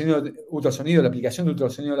 El ultrasonido, la aplicación de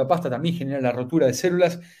ultrasonido de la pasta también genera la rotura de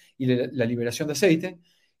células y la liberación de aceite.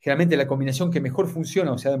 Generalmente la combinación que mejor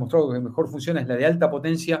funciona, o se ha demostrado que mejor funciona, es la de alta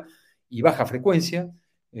potencia y baja frecuencia,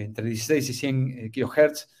 entre 16 y 100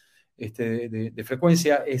 kHz de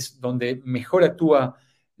frecuencia, es donde mejor actúa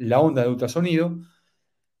la onda de ultrasonido.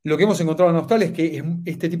 Lo que hemos encontrado en Austral es que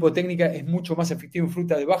este tipo de técnica es mucho más efectivo en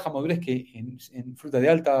fruta de baja madurez que en fruta de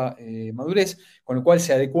alta madurez, con lo cual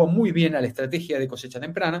se adecua muy bien a la estrategia de cosecha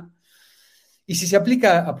temprana. Y si se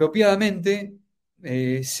aplica apropiadamente,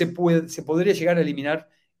 se podría llegar a eliminar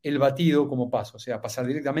el batido como paso, o sea, pasar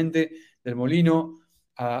directamente del molino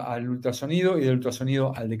al ultrasonido y del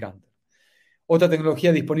ultrasonido al decanter. Otra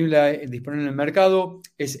tecnología disponible en el mercado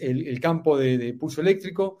es el campo de pulso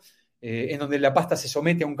eléctrico, en donde la pasta se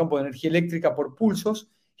somete a un campo de energía eléctrica por pulsos,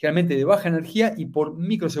 generalmente de baja energía y por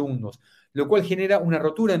microsegundos, lo cual genera una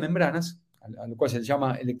rotura de membranas, a lo cual se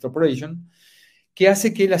llama electroporation, que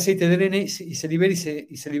hace que el aceite drene y se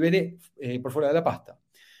libere por fuera de la pasta.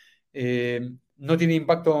 No tiene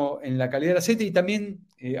impacto en la calidad del aceite y también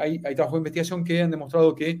hay trabajos de investigación que han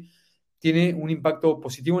demostrado que tiene un impacto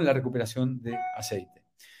positivo en la recuperación de aceite.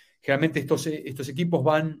 Generalmente estos equipos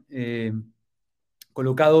van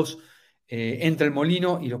colocados entre el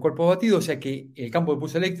molino y los cuerpos batidos, o sea que el campo de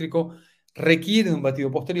pulso eléctrico requiere de un batido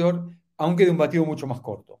posterior, aunque de un batido mucho más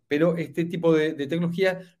corto. Pero este tipo de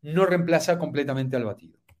tecnología no reemplaza completamente al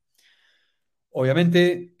batido.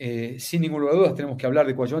 Obviamente, sin ninguna duda, tenemos que hablar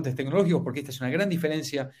de coadyuvantes tecnológicos porque esta es una gran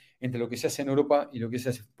diferencia entre lo que se hace en Europa y lo que se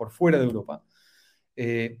hace por fuera de Europa.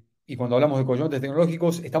 Y cuando hablamos de coadyuvantes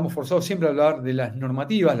tecnológicos, estamos forzados siempre a hablar de las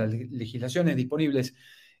normativas, las legislaciones disponibles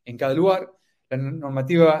en cada lugar. La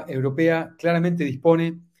normativa europea claramente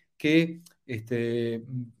dispone que,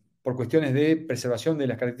 por cuestiones de preservación de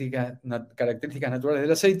las características naturales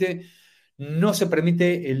del aceite, no se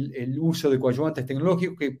permite el uso de coadyuvantes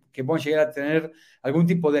tecnológicos que puedan llegar a tener algún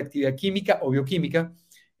tipo de actividad química o bioquímica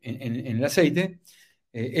en el aceite.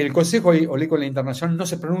 El Consejo Oleícola Internacional no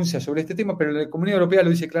se pronuncia sobre este tema, pero la Comunidad Europea lo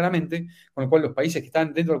dice claramente, con lo cual los países que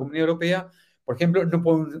están dentro de la Comunidad Europea, por ejemplo, no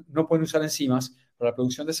pueden usar enzimas para la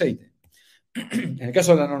producción de aceite. En el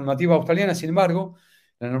caso de la normativa australiana, sin embargo,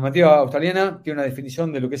 la normativa australiana tiene una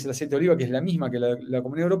definición de lo que es el aceite de oliva, que es la misma que la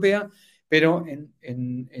Comunidad Europea, pero en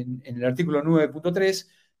el artículo 9.3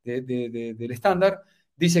 del estándar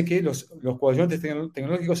dice que los coadyuvantes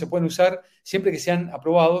tecnológicos se pueden usar siempre que sean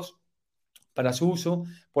aprobados para su uso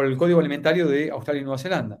por el Código Alimentario de Australia y Nueva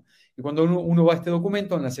Zelanda. Y cuando uno va a este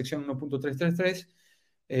documento, en la sección 1.333,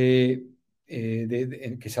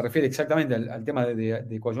 que se refiere exactamente al tema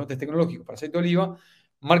de coadyuvantes tecnológicos para aceite de oliva,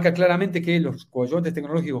 marca claramente que los coadyuvantes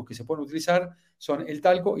tecnológicos que se pueden utilizar son el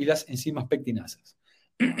talco y las enzimas pectinasas.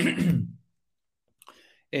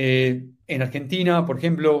 En Argentina, por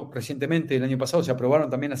ejemplo, recientemente, el año pasado, se aprobaron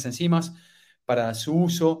también las enzimas para su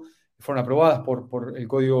uso, fueron aprobadas por el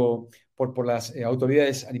código, por las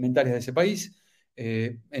autoridades alimentarias de ese país,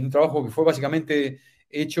 en un trabajo que fue básicamente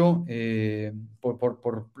hecho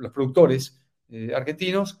por los productores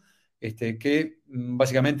argentinos, que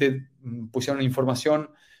básicamente pusieron información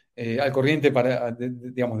al corriente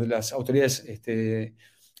digamos, de las autoridades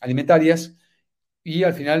alimentarias y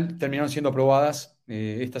al final terminaron siendo aprobadas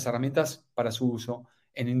estas herramientas para su uso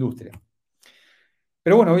en industria.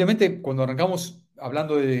 Pero bueno, obviamente cuando arrancamos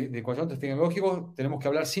hablando de coadyuvantes tecnológicos, tenemos que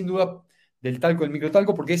hablar sin duda del talco, del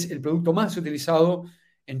microtalco, porque es el producto más utilizado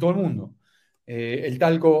en todo el mundo. El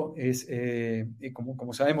talco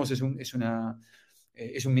como sabemos, es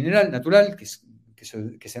un mineral natural que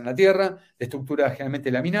se en la tierra, de estructura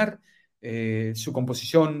generalmente laminar. Su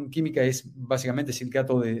composición química es básicamente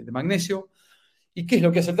silicato de magnesio. ¿Y qué es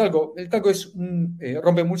lo que hace el talco? El talco es un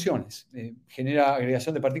rompeemulsiones, genera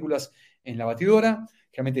agregación de partículas en la batidora,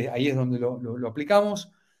 generalmente ahí es donde lo aplicamos.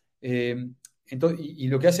 Y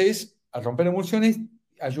lo que hace es, al romper emulsiones,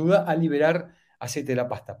 ayuda a liberar aceite de la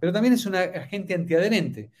pasta. Pero también es un agente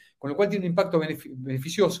antiadherente, con lo cual tiene un impacto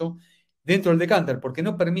beneficioso dentro del decanter, porque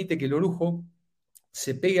no permite que el orujo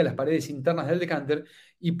se pegue a las paredes internas del decanter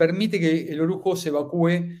y permite que el orujo se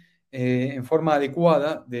evacúe en forma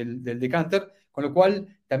adecuada del decanter, con lo cual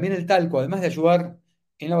también el talco, además de ayudar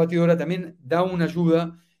en la batidora, también da una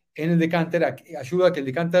ayuda en el decanter, ayuda a que el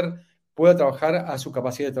decanter pueda trabajar a su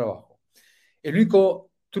capacidad de trabajo. El único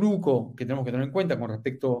truco que tenemos que tener en cuenta con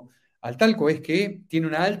respecto al talco es que tiene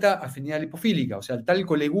una alta afinidad lipofílica, o sea, al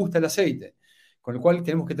talco le gusta el aceite, con lo cual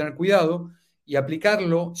tenemos que tener cuidado y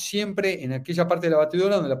aplicarlo siempre en aquella parte de la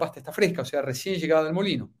batidora donde la pasta está fresca, o sea, recién llegada del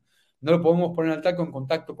molino. No lo podemos poner al talco en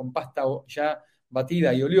contacto con pasta ya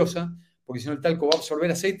batida y oleosa, porque si no el talco va a absorber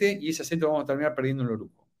aceite y ese aceite lo vamos a terminar perdiendo en el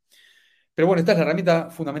orujo. Pero bueno, esta es la herramienta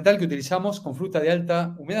fundamental que utilizamos con fruta de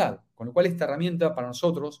alta humedad, con lo cual esta herramienta para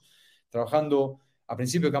nosotros, trabajando a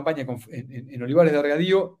principio de campaña en olivares de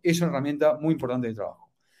regadío, es una herramienta muy importante de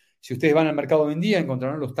trabajo. Si ustedes van al mercado hoy en día,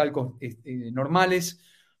 encontrarán los talcos normales,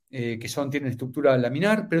 tienen estructura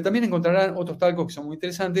laminar, pero también encontrarán otros talcos que son muy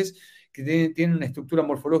interesantes, que tienen una estructura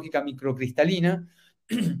morfológica microcristalina,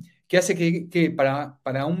 que hace que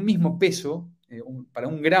para un mismo peso, para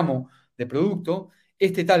un gramo de producto,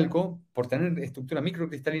 este talco, por tener estructura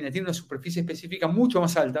microcristalina, tiene una superficie específica mucho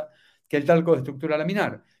más alta que el talco de estructura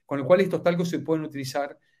laminar, con lo cual estos talcos se pueden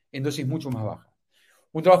utilizar en dosis mucho más bajas.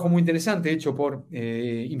 Un trabajo muy interesante hecho por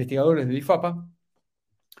investigadores del IFAPA,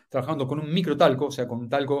 trabajando con un microtalco, o sea, con un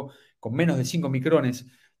talco con menos de 5 micrones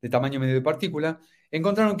de tamaño medio de partícula,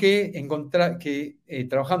 encontraron que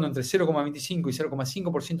trabajando entre 0,25 y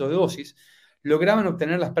 0,5% de dosis, lograban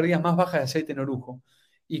obtener las pérdidas más bajas de aceite en orujo,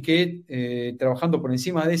 y que trabajando por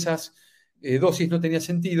encima de esas dosis no tenía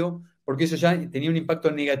sentido, porque eso ya tenía un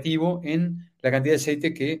impacto negativo en la cantidad de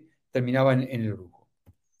aceite que terminaba en el orujo.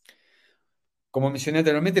 Como mencioné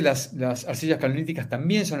anteriormente, las arcillas caloríticas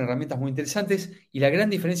también son herramientas muy interesantes, y la gran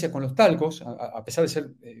diferencia con los talcos, a pesar de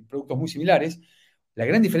ser productos muy similares, la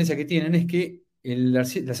gran diferencia que tienen es que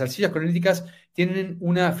las arcillas caloríticas tienen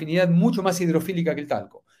una afinidad mucho más hidrofílica que el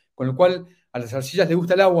talco, con lo cual a las arcillas les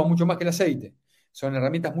gusta el agua mucho más que el aceite. Son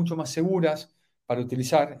herramientas mucho más seguras para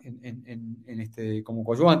utilizar como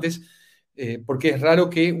coadyuvantes, porque es raro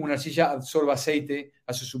que una arcilla absorba aceite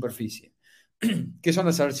a su superficie. ¿Qué son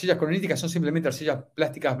las arcillas coloníticas? Son simplemente arcillas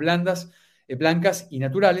plásticas blandas, blancas y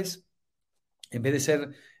naturales. En vez de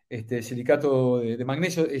ser silicato de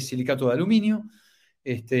magnesio, es silicato de aluminio.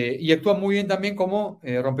 Y actúan muy bien también como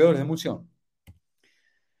rompedores de emulsión.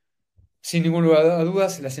 Sin ningún lugar a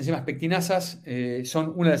dudas, las enzimas pectinasas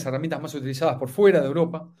son una de las herramientas más utilizadas por fuera de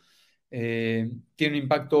Europa. Tienen un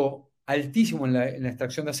impacto altísimo en la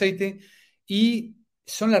extracción de aceite y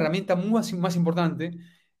son la herramienta más importante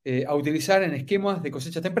a utilizar en esquemas de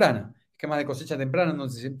cosecha temprana. Esquemas de cosecha temprana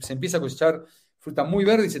donde se empieza a cosechar fruta muy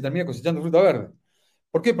verde y se termina cosechando fruta verde.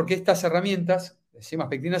 ¿Por qué? Porque estas herramientas, enzimas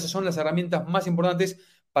pectinasas, son las herramientas más importantes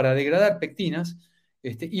para degradar pectinas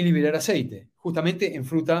y liberar aceite, justamente en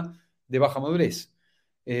fruta de baja madurez.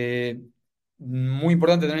 Muy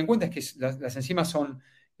importante tener en cuenta es que las enzimas son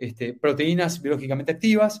proteínas biológicamente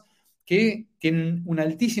activas que tienen una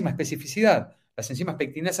altísima especificidad. Las enzimas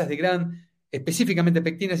pectinasas degradan específicamente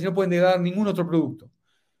pectinas y no pueden degradar ningún otro producto.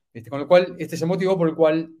 Con lo cual, este es el motivo por el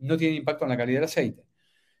cual no tienen impacto en la calidad del aceite.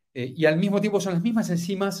 Y al mismo tiempo son las mismas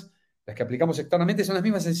enzimas, las que aplicamos externamente, son las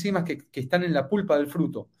mismas enzimas que están en la pulpa del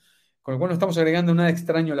fruto, con lo cual no estamos agregando nada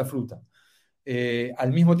extraño a la fruta.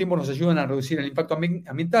 Al mismo tiempo nos ayudan a reducir el impacto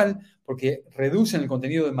ambiental porque reducen el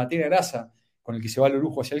contenido de materia grasa con el que se va el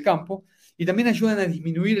orujo hacia el campo, y también ayudan a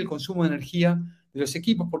disminuir el consumo de energía de los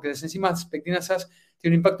equipos porque las enzimas pectinasas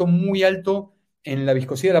tienen un impacto muy alto en la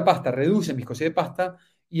viscosidad de la pasta, reducen viscosidad de pasta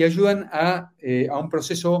y ayudan a un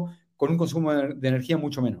proceso con un consumo de energía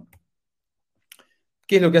mucho menor.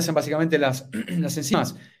 ¿Qué es lo que hacen básicamente las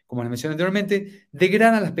enzimas? Como les mencioné anteriormente,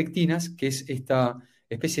 degradan las pectinas, que es esta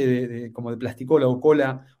especie como de plasticola o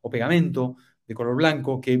cola o pegamento de color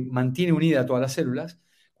blanco que mantiene unida a todas las células.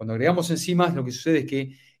 Cuando agregamos enzimas, lo que sucede es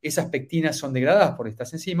que esas pectinas son degradadas por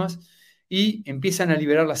estas enzimas y empiezan a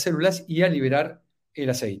liberar las células y a liberar el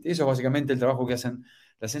aceite. Eso es básicamente el trabajo que hacen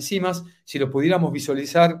las enzimas. Si lo pudiéramos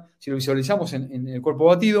visualizar, si lo visualizamos en el cuerpo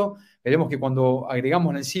batido, veremos que cuando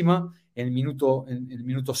agregamos la enzima, en el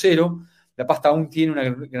minuto cero. La pasta aún tiene una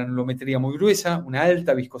granulometría muy gruesa, una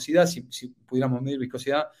alta viscosidad. Si pudiéramos medir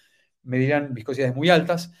viscosidad, medirán viscosidades muy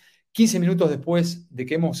altas. 15 minutos después de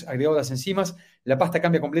que hemos agregado las enzimas, la pasta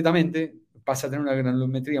cambia completamente, pasa a tener una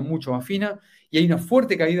granulometría mucho más fina y hay una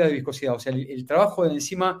fuerte caída de viscosidad. O sea, el trabajo de la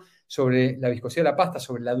enzima sobre la viscosidad de la pasta,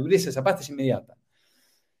 sobre la dureza de esa pasta es inmediata.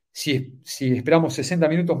 Si esperamos 60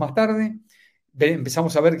 minutos más tarde,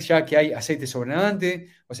 empezamos a ver ya que hay aceite sobrenadante,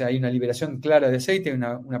 o sea, hay una liberación clara de aceite,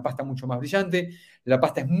 una pasta mucho más brillante, la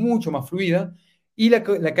pasta es mucho más fluida y la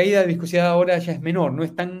caída de viscosidad ahora ya es menor, no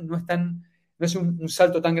es un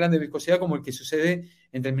salto tan grande de viscosidad como el que sucede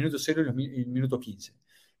entre el minuto 0 y el minuto 15.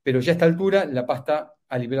 Pero ya a esta altura la pasta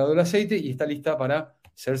ha liberado el aceite y está lista para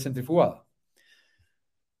ser centrifugada.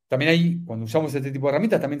 También cuando usamos este tipo de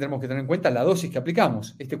herramientas, también tenemos que tener en cuenta la dosis que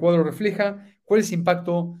aplicamos. Este cuadro refleja cuál es el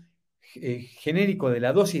impacto genérico de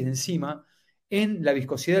la dosis de enzima en la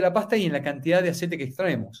viscosidad de la pasta y en la cantidad de aceite que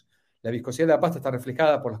extraemos. La viscosidad de la pasta está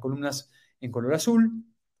reflejada por las columnas en color azul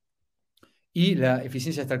y la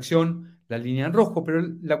eficiencia de extracción, la línea en rojo, pero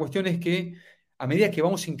la cuestión es que a medida que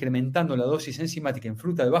vamos incrementando la dosis enzimática en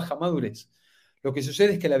fruta de baja madurez, lo que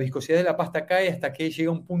sucede es que la viscosidad de la pasta cae hasta que llega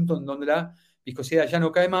a un punto en donde la viscosidad ya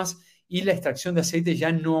no cae más y la extracción de aceite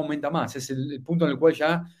ya no aumenta más. Es el punto en el cual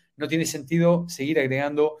ya no tiene sentido seguir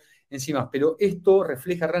agregando enzimas. Pero esto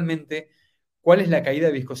refleja realmente cuál es la caída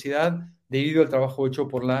de viscosidad debido al trabajo hecho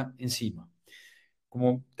por la enzima.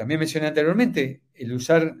 Como también mencioné anteriormente, el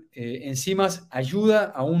usar enzimas ayuda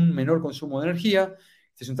a un menor consumo de energía.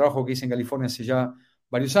 Este es un trabajo que hice en California hace ya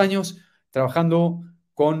varios años, trabajando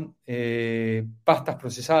con pastas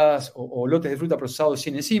procesadas o lotes de fruta procesados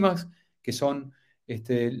sin enzimas, que son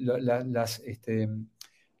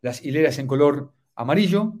las hileras en color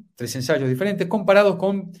amarillo, 3 ensayos diferentes, comparados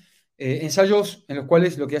con ensayos en los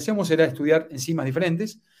cuales lo que hacemos era estudiar enzimas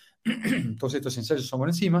diferentes. Todos estos ensayos son con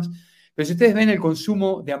enzimas. Pero si ustedes ven el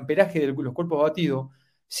consumo de amperaje de los cuerpos batidos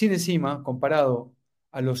sin enzima comparado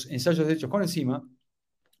a los ensayos hechos con enzima,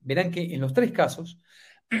 verán que en los 3 casos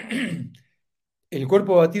el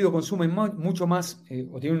cuerpo batido consume mucho más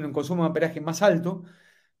o tiene un consumo de amperaje más alto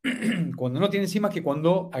cuando no tiene enzimas que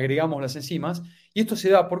cuando agregamos las enzimas. Y esto se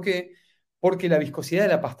da porque la viscosidad de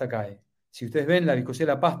la pasta cae. Si ustedes ven, la viscosidad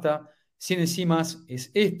de la pasta sin enzimas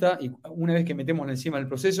es esta, y una vez que metemos la enzima en el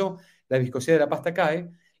proceso, la viscosidad de la pasta cae,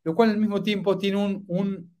 lo cual al mismo tiempo tiene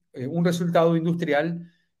un resultado industrial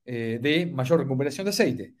de mayor recuperación de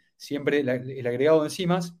aceite. Siempre el agregado de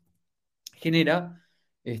enzimas genera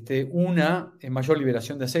una mayor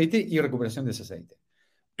liberación de aceite y recuperación de ese aceite.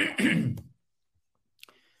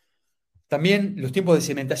 También los tiempos de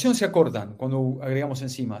sedimentación se acortan cuando agregamos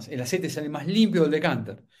enzimas. El aceite sale más limpio del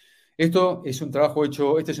decanter. Este es un trabajo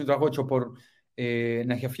hecho por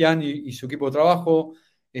Najafian y su equipo de trabajo,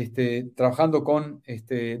 trabajando con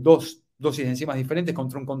dos dosis de enzimas diferentes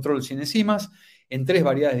contra un control sin enzimas en 3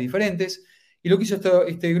 variedades diferentes. Y lo que hizo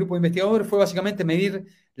este grupo de investigadores fue básicamente medir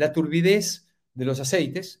la turbidez de los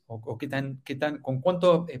aceites, o con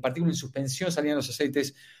cuánto partículas en suspensión salían los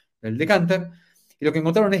aceites del decanter. Y lo que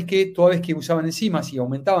encontraron es que toda vez que usaban enzimas y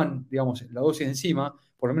aumentaban, digamos, la dosis de enzima,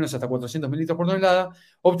 por lo menos hasta 400 mililitros por tonelada,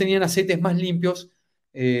 obtenían aceites más limpios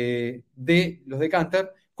de los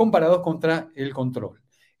decanter comparados contra el control.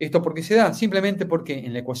 ¿Esto por qué se da? Simplemente porque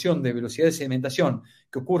en la ecuación de velocidad de sedimentación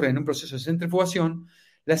que ocurre en un proceso de centrifugación,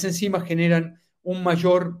 las enzimas generan una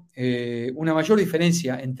mayor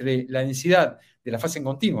diferencia entre la densidad de la fase en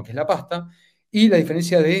continuo, que es la pasta, y la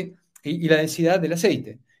densidad del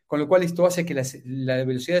aceite. Con lo cual esto hace que la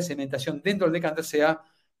velocidad de sedimentación dentro del decanter sea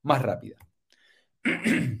más rápida.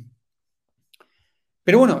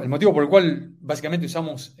 Pero bueno, el motivo por el cual básicamente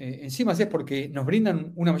usamos enzimas es porque nos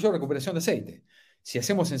brindan una mayor recuperación de aceite. Si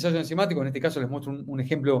hacemos ensayos enzimáticos, en este caso les muestro un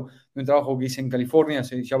ejemplo de un trabajo que hice en California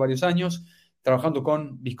hace ya varios años, trabajando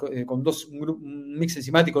con un mix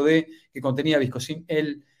enzimático que contenía viscosim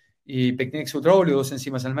L y pectinex ultraóleo, 2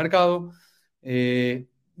 enzimas al mercado.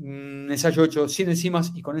 Un ensayo hecho sin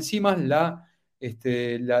enzimas y con enzimas, la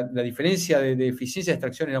diferencia de eficiencia de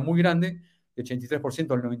extracción era muy grande, de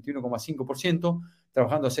 83% al 91,5%,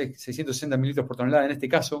 trabajando a 660 mililitros por tonelada en este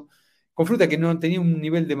caso, con fruta que no tenía un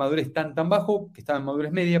nivel de madurez tan bajo, que estaba en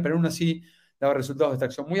madurez media, pero aún así daba resultados de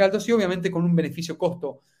extracción muy altos y obviamente con un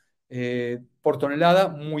beneficio-costo por tonelada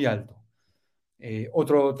muy alto.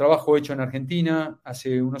 Otro trabajo hecho en Argentina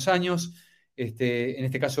hace unos años, en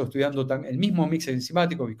este caso estudiando el mismo mix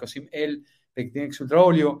enzimático, viscosim L, pectinex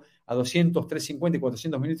ultraóleo, a 200, 350 y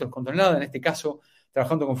 400 mililitros por tonelada, en este caso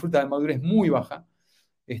trabajando con fruta de madurez muy baja,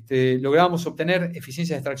 logramos obtener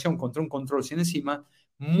eficiencias de extracción contra un control sin enzima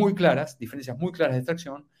muy claras, diferencias muy claras de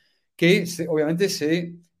extracción, que obviamente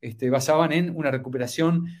se basaban en una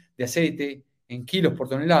recuperación de aceite en kilos por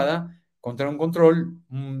tonelada contra un control,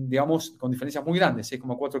 digamos, con diferencias muy grandes,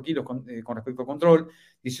 6,4 kilos con respecto al control,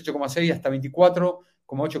 18,6 hasta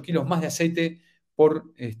 24,8 kilos más de aceite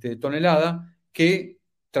por tonelada que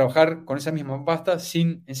trabajar con esa misma pasta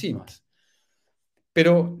sin enzimas.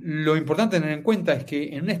 Pero lo importante a tener en cuenta es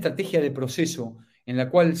que en una estrategia de proceso en la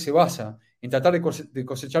cual se basa en tratar de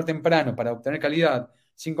cosechar temprano para obtener calidad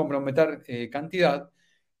sin comprometer cantidad,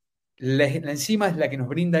 la enzima es la que nos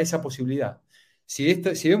brinda esa posibilidad.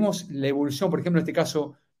 Si vemos la evolución, por ejemplo, en este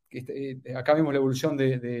caso, acá vemos la evolución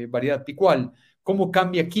de variedad picual, cómo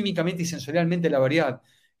cambia químicamente y sensorialmente la variedad.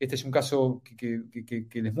 Este es un caso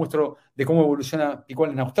que les muestro de cómo evoluciona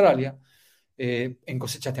picual en Australia, en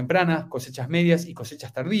cosechas tempranas, cosechas medias y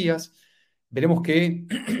cosechas tardías. Veremos que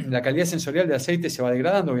la calidad sensorial del aceite se va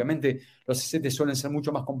degradando. Obviamente, los aceites suelen ser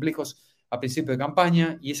mucho más complejos a principio de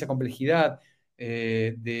campaña y esa complejidad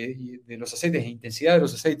de los aceites e intensidad de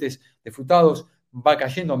los aceites de frutados va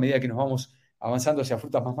cayendo a medida que nos vamos avanzando hacia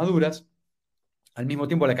frutas más maduras. Al mismo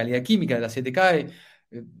tiempo, la calidad química del aceite cae.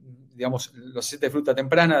 Digamos, los aceites de fruta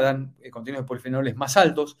temprana dan contenidos de polifenoles más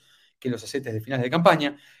altos que los aceites de finales de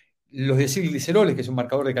campaña. Los deacilgliceroles, que es un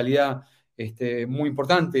marcador de calidad muy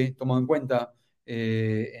importante, tomado en cuenta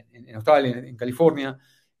en Australia, en California,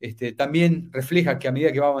 también refleja que a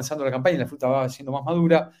medida que va avanzando la campaña y la fruta va siendo más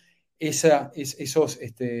madura, esos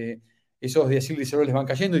deacilgliceroles van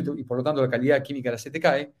cayendo y por lo tanto la calidad química del aceite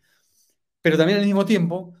cae. Pero también al mismo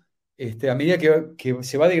tiempo, a medida que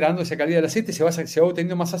se va degradando esa calidad del aceite, se va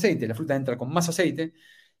obteniendo más aceite. La fruta entra con más aceite.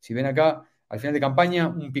 Si ven acá, al final de campaña,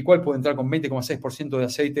 un picual puede entrar con 20,6% de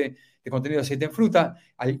aceite, de contenido de aceite en fruta,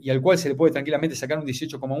 y al cual se le puede tranquilamente sacar un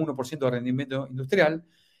 18,1% de rendimiento industrial,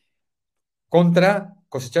 contra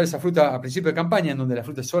cosechar esa fruta a principio de campaña, en donde la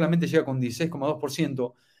fruta solamente llega con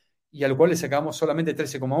 16,2% y al cual le sacamos solamente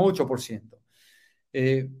 13,8%.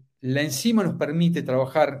 La enzima nos permite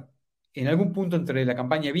trabajar en algún punto entre la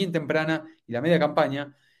campaña bien temprana y la media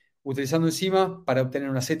campaña, utilizando enzimas para obtener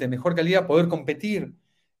un aceite de mejor calidad, poder competir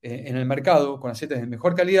en el mercado con aceites de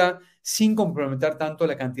mejor calidad sin comprometer tanto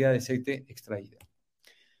la cantidad de aceite extraída.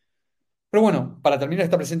 Pero bueno, para terminar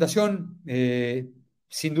esta presentación,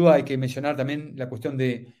 sin duda hay que mencionar también la cuestión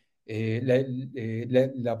de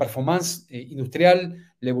la performance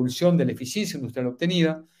industrial, la evolución de la eficiencia industrial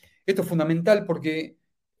obtenida. Esto es fundamental porque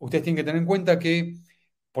ustedes tienen que tener en cuenta que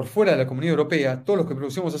por fuera de la Comunidad Europea, todos los que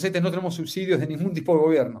producimos aceite no tenemos subsidios de ningún tipo de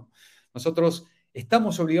gobierno. Nosotros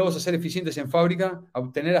estamos obligados a ser eficientes en fábrica, a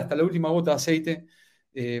obtener hasta la última gota de aceite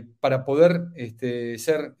para poder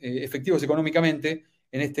ser efectivos económicamente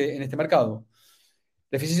en este mercado.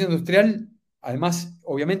 La eficiencia industrial, además,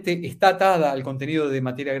 obviamente, está atada al contenido de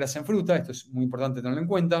materia grasa en fruta. Esto es muy importante tenerlo en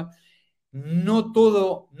cuenta. No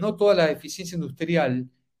toda la eficiencia industrial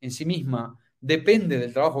en sí misma depende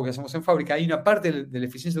del trabajo que hacemos en fábrica. Hay una parte de la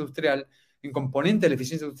eficiencia industrial, un componente de la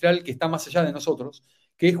eficiencia industrial que está más allá de nosotros,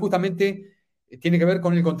 que es justamente tiene que ver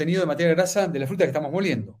con el contenido de materia grasa de la fruta que estamos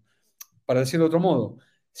moliendo. Para decirlo de otro modo,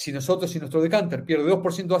 si nuestro decanter pierde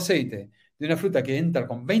 2% de aceite de una fruta que entra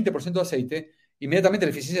con 20% de aceite, inmediatamente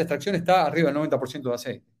la eficiencia de extracción está arriba del 90% de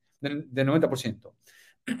aceite, del 90%.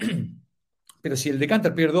 Pero si el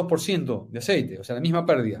decanter pierde 2% de aceite, o sea, la misma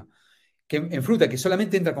pérdida, que en fruta que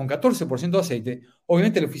solamente entra con 14% de aceite,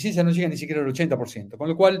 obviamente la eficiencia no llega ni siquiera al 80%, con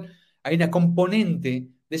lo cual hay una componente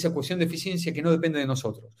de esa ecuación de eficiencia que no depende de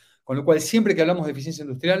nosotros. Con lo cual, siempre que hablamos de eficiencia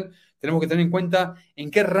industrial, tenemos que tener en cuenta en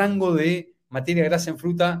qué rango de materia grasa en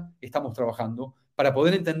fruta estamos trabajando para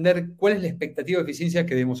poder entender cuál es la expectativa de eficiencia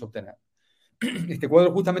que debemos obtener. Este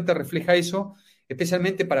cuadro justamente refleja eso,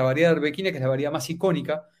 especialmente para variedad arbequina, que es la variedad más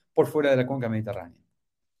icónica por fuera de la cuenca mediterránea.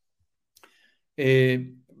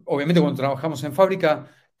 Obviamente, cuando trabajamos en fábrica,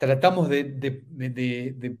 tratamos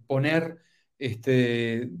de poner,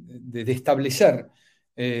 de establecer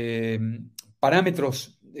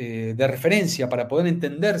parámetros de referencia para poder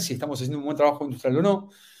entender si estamos haciendo un buen trabajo industrial o no.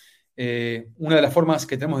 Una de las formas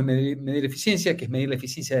que tenemos de medir eficiencia, que es medir la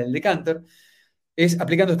eficiencia del decanter, es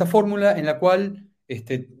aplicando esta fórmula en la cual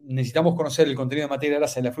necesitamos conocer el contenido de materia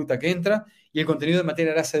grasa de la fruta que entra y el contenido de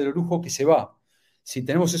materia grasa del orujo que se va. Si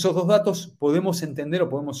tenemos esos dos datos, podemos entender o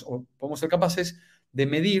podemos ser capaces de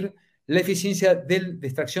medir la eficiencia de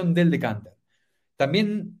extracción del decanter.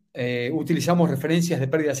 También utilizamos referencias de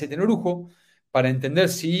pérdida de aceite en orujo para entender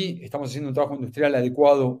si estamos haciendo un trabajo industrial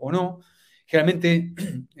adecuado o no. Generalmente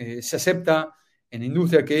se acepta en la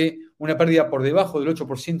industria que una pérdida por debajo del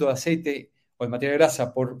 8% de aceite o de materia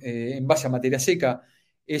grasa en base a materia seca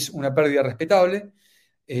es una pérdida respetable.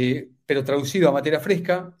 Pero traducido a materia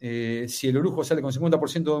fresca, si el orujo sale con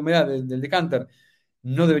 50% de humedad del decanter,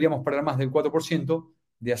 no deberíamos perder más del 4%,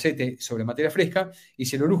 de aceite sobre materia fresca, y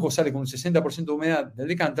si el orujo sale con un 60% de humedad del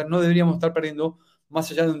decanter, no deberíamos estar perdiendo más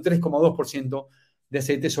allá de un 3,2% de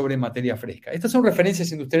aceite sobre materia fresca. Estas son referencias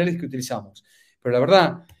industriales que utilizamos, pero la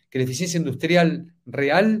verdad que la eficiencia industrial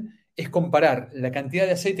real es comparar la cantidad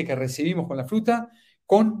de aceite que recibimos con la fruta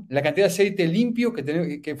con la cantidad de aceite limpio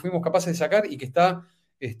que fuimos capaces de sacar y que está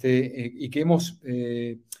y que hemos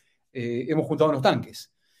juntado en los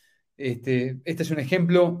tanques. Este es un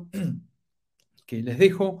ejemplo que les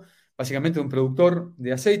dejo, básicamente de un productor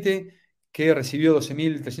de aceite que recibió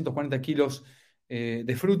 12.340 kilos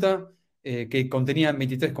de fruta que contenían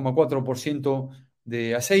 23,4%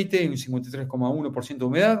 de aceite y un 53,1% de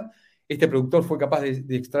humedad. Este productor fue capaz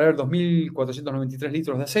de extraer 2.493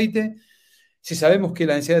 litros de aceite. Si sabemos que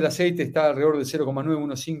la densidad del aceite está alrededor de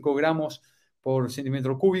 0,915 gramos por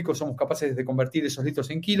centímetro cúbico, somos capaces de convertir esos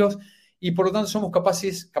litros en kilos y por lo tanto somos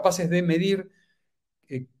capaces de medir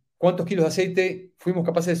cuántos kilos de aceite fuimos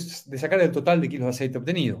capaces de sacar del total de kilos de aceite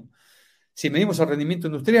obtenido. Si medimos el rendimiento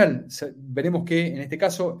industrial, veremos que en este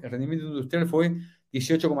caso el rendimiento industrial fue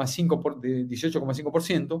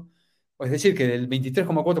 18,5%, es decir, que del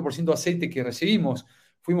 23,4% de aceite que recibimos,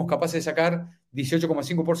 fuimos capaces de sacar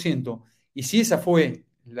 18,5%. Y si esa fue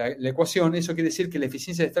la ecuación, eso quiere decir que la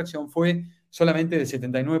eficiencia de extracción fue solamente del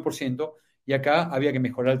 79%, y acá había que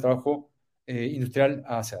mejorar el trabajo industrial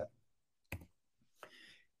a hacer.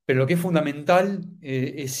 Pero lo que es fundamental,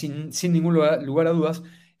 es sin ningún lugar a dudas,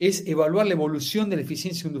 es evaluar la evolución de la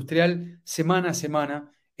eficiencia industrial semana a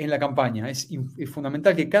semana en la campaña. Es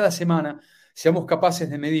fundamental que cada semana seamos capaces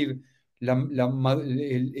de medir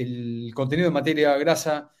el contenido de materia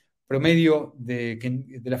grasa promedio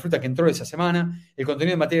de la fruta que entró esa semana, el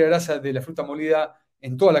contenido de materia grasa de la fruta molida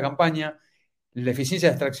en toda la campaña, la eficiencia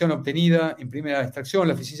de extracción obtenida en primera extracción,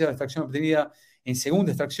 la eficiencia de extracción obtenida en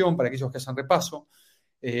segunda extracción para aquellos que hacen repaso,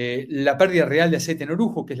 la pérdida real de aceite en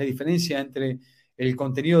orujo, que es la diferencia entre el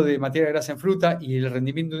contenido de materia grasa en fruta y el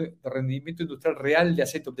rendimiento industrial real de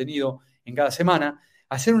aceite obtenido en cada semana.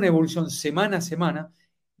 Hacer una evolución semana a semana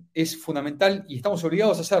es fundamental y estamos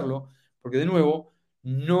obligados a hacerlo, porque de nuevo,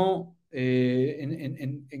 no,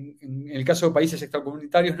 en el caso de países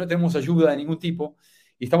extracomunitarios no tenemos ayuda de ningún tipo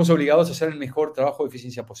y estamos obligados a hacer el mejor trabajo de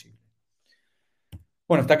eficiencia posible.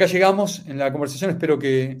 Bueno, hasta acá llegamos en la conversación, espero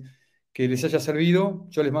que les haya servido.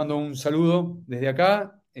 Yo les mando un saludo desde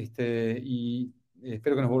acá y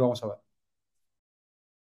espero que nos volvamos a ver.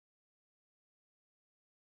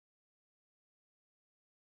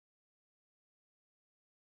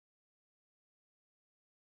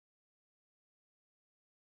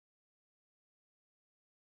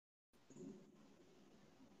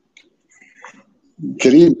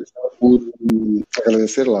 Quería empezar por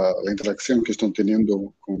agradecer la interacción que están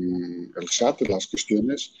teniendo con el chat, las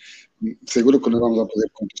cuestiones. Seguro que no vamos a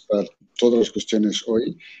poder contestar todas las cuestiones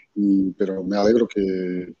hoy, pero me alegro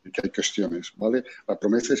que hay cuestiones, ¿vale? La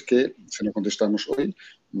promesa es que si no contestamos hoy,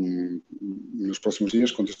 en los próximos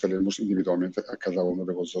días contestaremos individualmente a cada uno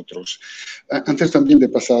de vosotros. Antes también de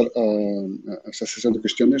pasar a esa sesión de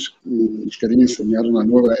cuestiones, os quería enseñar una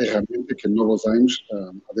nueva herramienta que Nuevos ha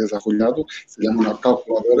desarrollado. Se llama una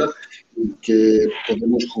calculadora que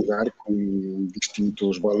podemos jugar con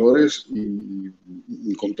distintos valores y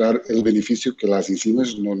encontrar el beneficio que las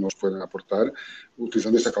enzimas no nos pueden aportar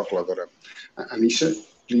utilizando esta calculadora. Anisha,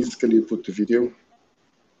 please, can you put the video?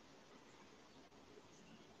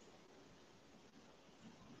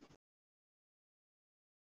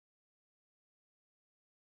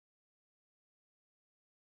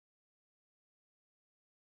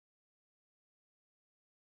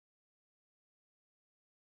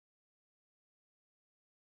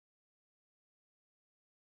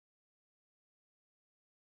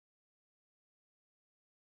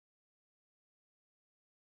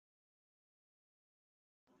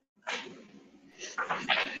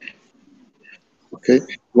 Ok,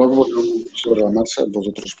 luego sobre la marcha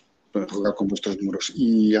vosotros podéis jugar con vuestros números.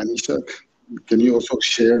 Y Anisha, can you also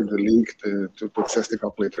share the link to access the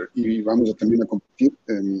calculator? Y vamos a también a compartir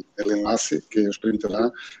el enlace que os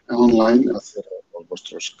permitirá online hacer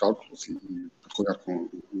vuestros cálculos y jugar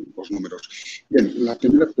con los números. Bien, la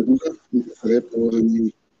primera pregunta empezaré por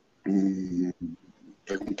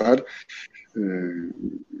preguntar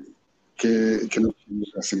 ¿qué nos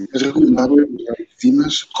hacen? ¿Es recomendable usar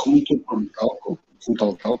enzimas junto al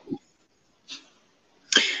cálculo?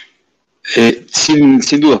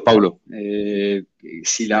 Sin dudas, Pablo.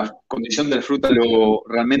 Si la condición de la fruta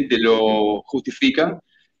realmente lo justifica,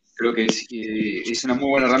 creo que es una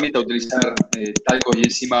muy buena herramienta utilizar talcos y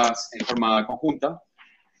enzimas en forma conjunta.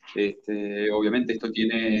 Obviamente esto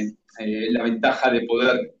tiene la ventaja de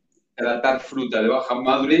poder tratar fruta de baja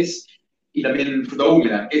madurez y también fruta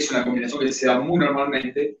húmeda, que es una combinación que se da muy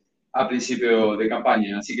normalmente a principio de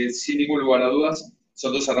campaña. Así que sin ningún lugar a dudas,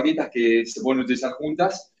 son dos herramientas que se pueden utilizar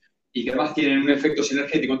juntas y que además tienen un efecto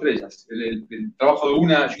sinergético entre ellas. El trabajo de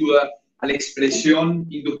una ayuda a la expresión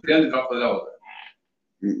industrial del trabajo de la otra.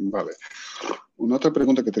 Vale. Una otra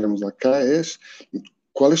pregunta que tenemos acá es,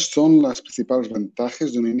 ¿cuáles son las principales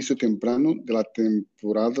ventajas de un inicio temprano de la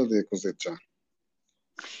temporada de cosecha?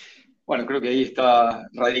 Bueno, creo que ahí está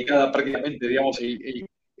radicada prácticamente, digamos,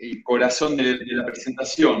 el corazón de la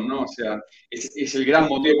presentación, ¿no? O sea, es el gran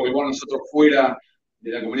motivo por el cual nosotros fuera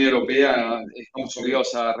de la Comunidad Europea estamos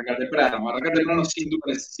obligados a arrancar temprano. Arrancar temprano sin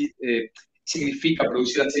duda significa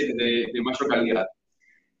producir aceites de mayor calidad.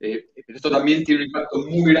 Pero esto también tiene un impacto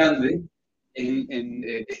muy grande en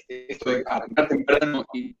esto de arrancar temprano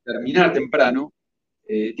y terminar temprano.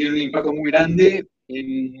 Tiene un impacto muy grande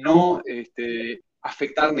en no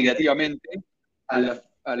afectar negativamente a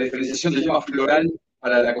la diferenciación de llama floral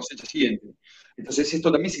para la cosecha siguiente. Entonces,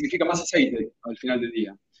 esto también significa más aceite al final del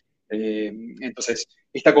día. Entonces,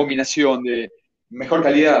 esta combinación de mejor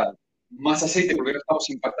calidad, más aceite, porque no estamos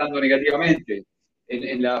impactando negativamente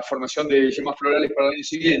en la formación de yemas florales para el año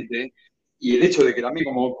siguiente, y el hecho de que también,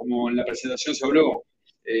 como en la presentación se habló,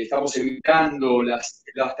 estamos evitando las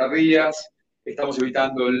tardías, estamos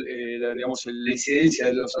evitando digamos, la incidencia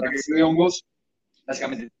de los ataques de hongos.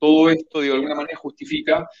 Básicamente, todo esto, de alguna manera,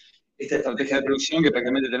 justifica esta estrategia de producción que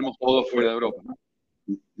prácticamente tenemos todos fuera de Europa, ¿no?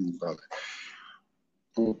 Vale.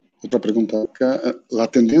 Otra pregunta acá. La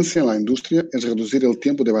tendencia en la industria es reducir el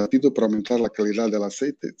tiempo de batido para aumentar la calidad del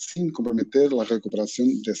aceite sin comprometer la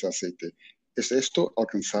recuperación de ese aceite. ¿Es esto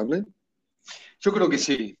alcanzable? Yo creo que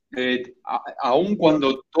sí. Aun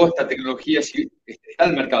cuando toda esta tecnología sí está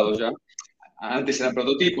en el mercado ya, antes eran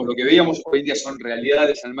prototipos, lo que veíamos hoy en día son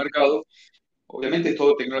realidades en el mercado. Obviamente es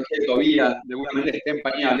toda tecnología que todavía de alguna manera está en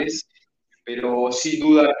pañales, pero sin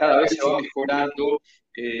duda cada vez se va mejorando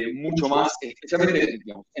mucho más, especialmente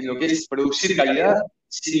digamos, en lo que es producir calidad,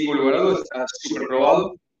 sin ningún lugar a dudas, está súper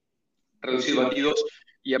probado, reducir batidos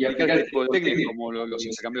y aplicar este tipo de técnicas como los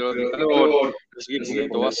intercambiadores de calor, los equipos de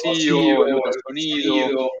vacío, el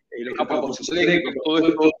ultrasonido, los campos de procesos eléctricos, todo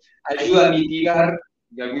esto ayuda a mitigar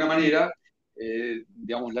de alguna manera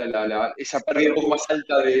digamos, esa pérdida un poco más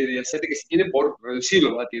alta de aceite que se tiene por reducir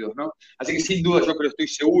los batidos, ¿no? Así que sin duda yo creo, estoy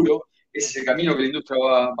seguro, ese es el camino que la industria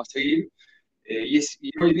va a seguir. Y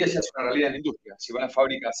hoy en día ya es una realidad en la industria. Si van a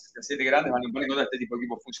fábricas de aceite grandes, van a encontrar este tipo de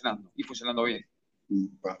equipos funcionando y funcionando bien.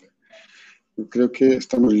 Vale. Yo creo que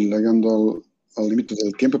estamos llegando al límite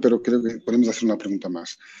del tiempo, pero creo que podemos hacer una pregunta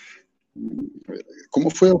más. ¿Cómo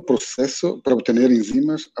fue el proceso para obtener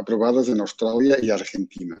enzimas aprobadas en Australia y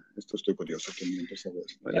Argentina? Esto estoy curioso también por saber.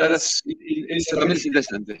 Eso también es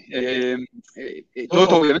interesante. Todo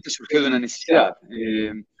esto obviamente surgió de una necesidad.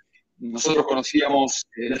 Nosotros conocíamos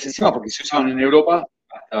las enzimas porque se usaban en Europa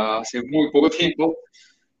hasta hace muy poco tiempo,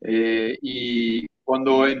 y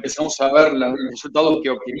cuando empezamos a ver los resultados que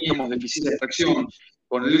obteníamos de eficiencia de extracción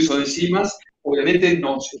con el uso de enzimas, obviamente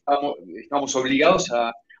estamos obligados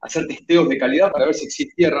a hacer testeos de calidad para ver si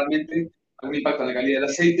existía realmente algún impacto en la calidad del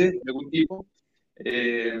aceite de algún tipo.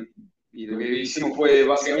 Y lo que hicimos fue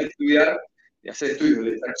básicamente hacer estudios de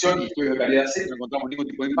extracción y estudios de calidad de aceite, no encontramos ningún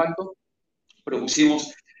tipo de impacto.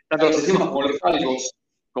 Propusimos tanto los enzimas como los fármacos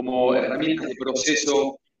como herramientas de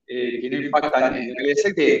proceso que no impactan en la calidad del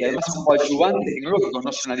aceite, que además son coadyuvantes tecnológicos,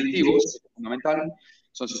 no son aditivos, es fundamental.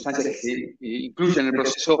 Son sustancias que se incluyen en el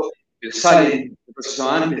proceso, pero salen del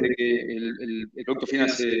proceso antes de que el producto final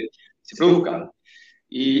se produzca.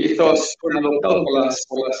 Y estos fueron adoptados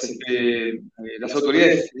por las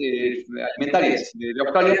autoridades alimentarias de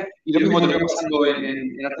Australia, y lo mismo terminó pasando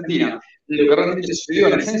en Argentina. Lo que realmente sucedió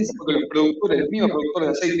en esencia fue que los mismos productores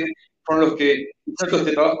de aceite, fueron los que hicieron todo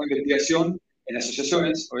este trabajo de investigación en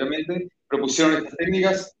asociaciones, obviamente, propusieron estas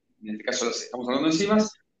técnicas, en este caso estamos hablando de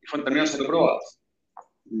enzimas, y terminaron siendo probadas.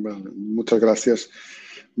 Vale, muchas gracias.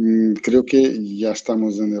 Creo que ya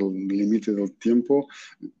estamos en el límite del tiempo.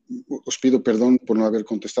 Os pido perdón por no haber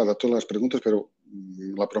contestado a todas las preguntas, pero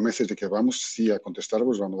la promesa es de que vamos sí a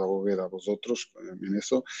contestaros, vamos a volver a vosotros en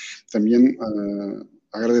eso. También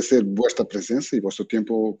agradecer vuestra presencia y vuestro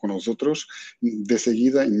tiempo con nosotros. De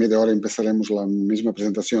seguida, en media hora, empezaremos la misma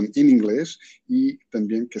presentación en inglés, y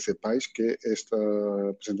también que sepáis que esta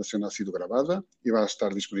presentación ha sido grabada y va a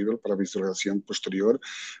estar disponible para visualización posterior,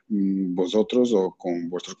 vosotros o con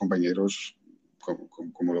vuestros compañeros,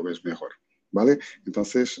 como lo veis mejor. ¿Vale?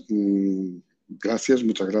 Entonces, gracias,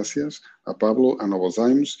 muchas gracias a Pablo, a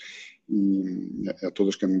Novozymes y a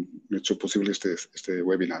todos que han hecho posible este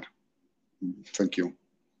webinar. Thank you.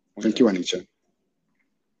 Thank you, Anisha.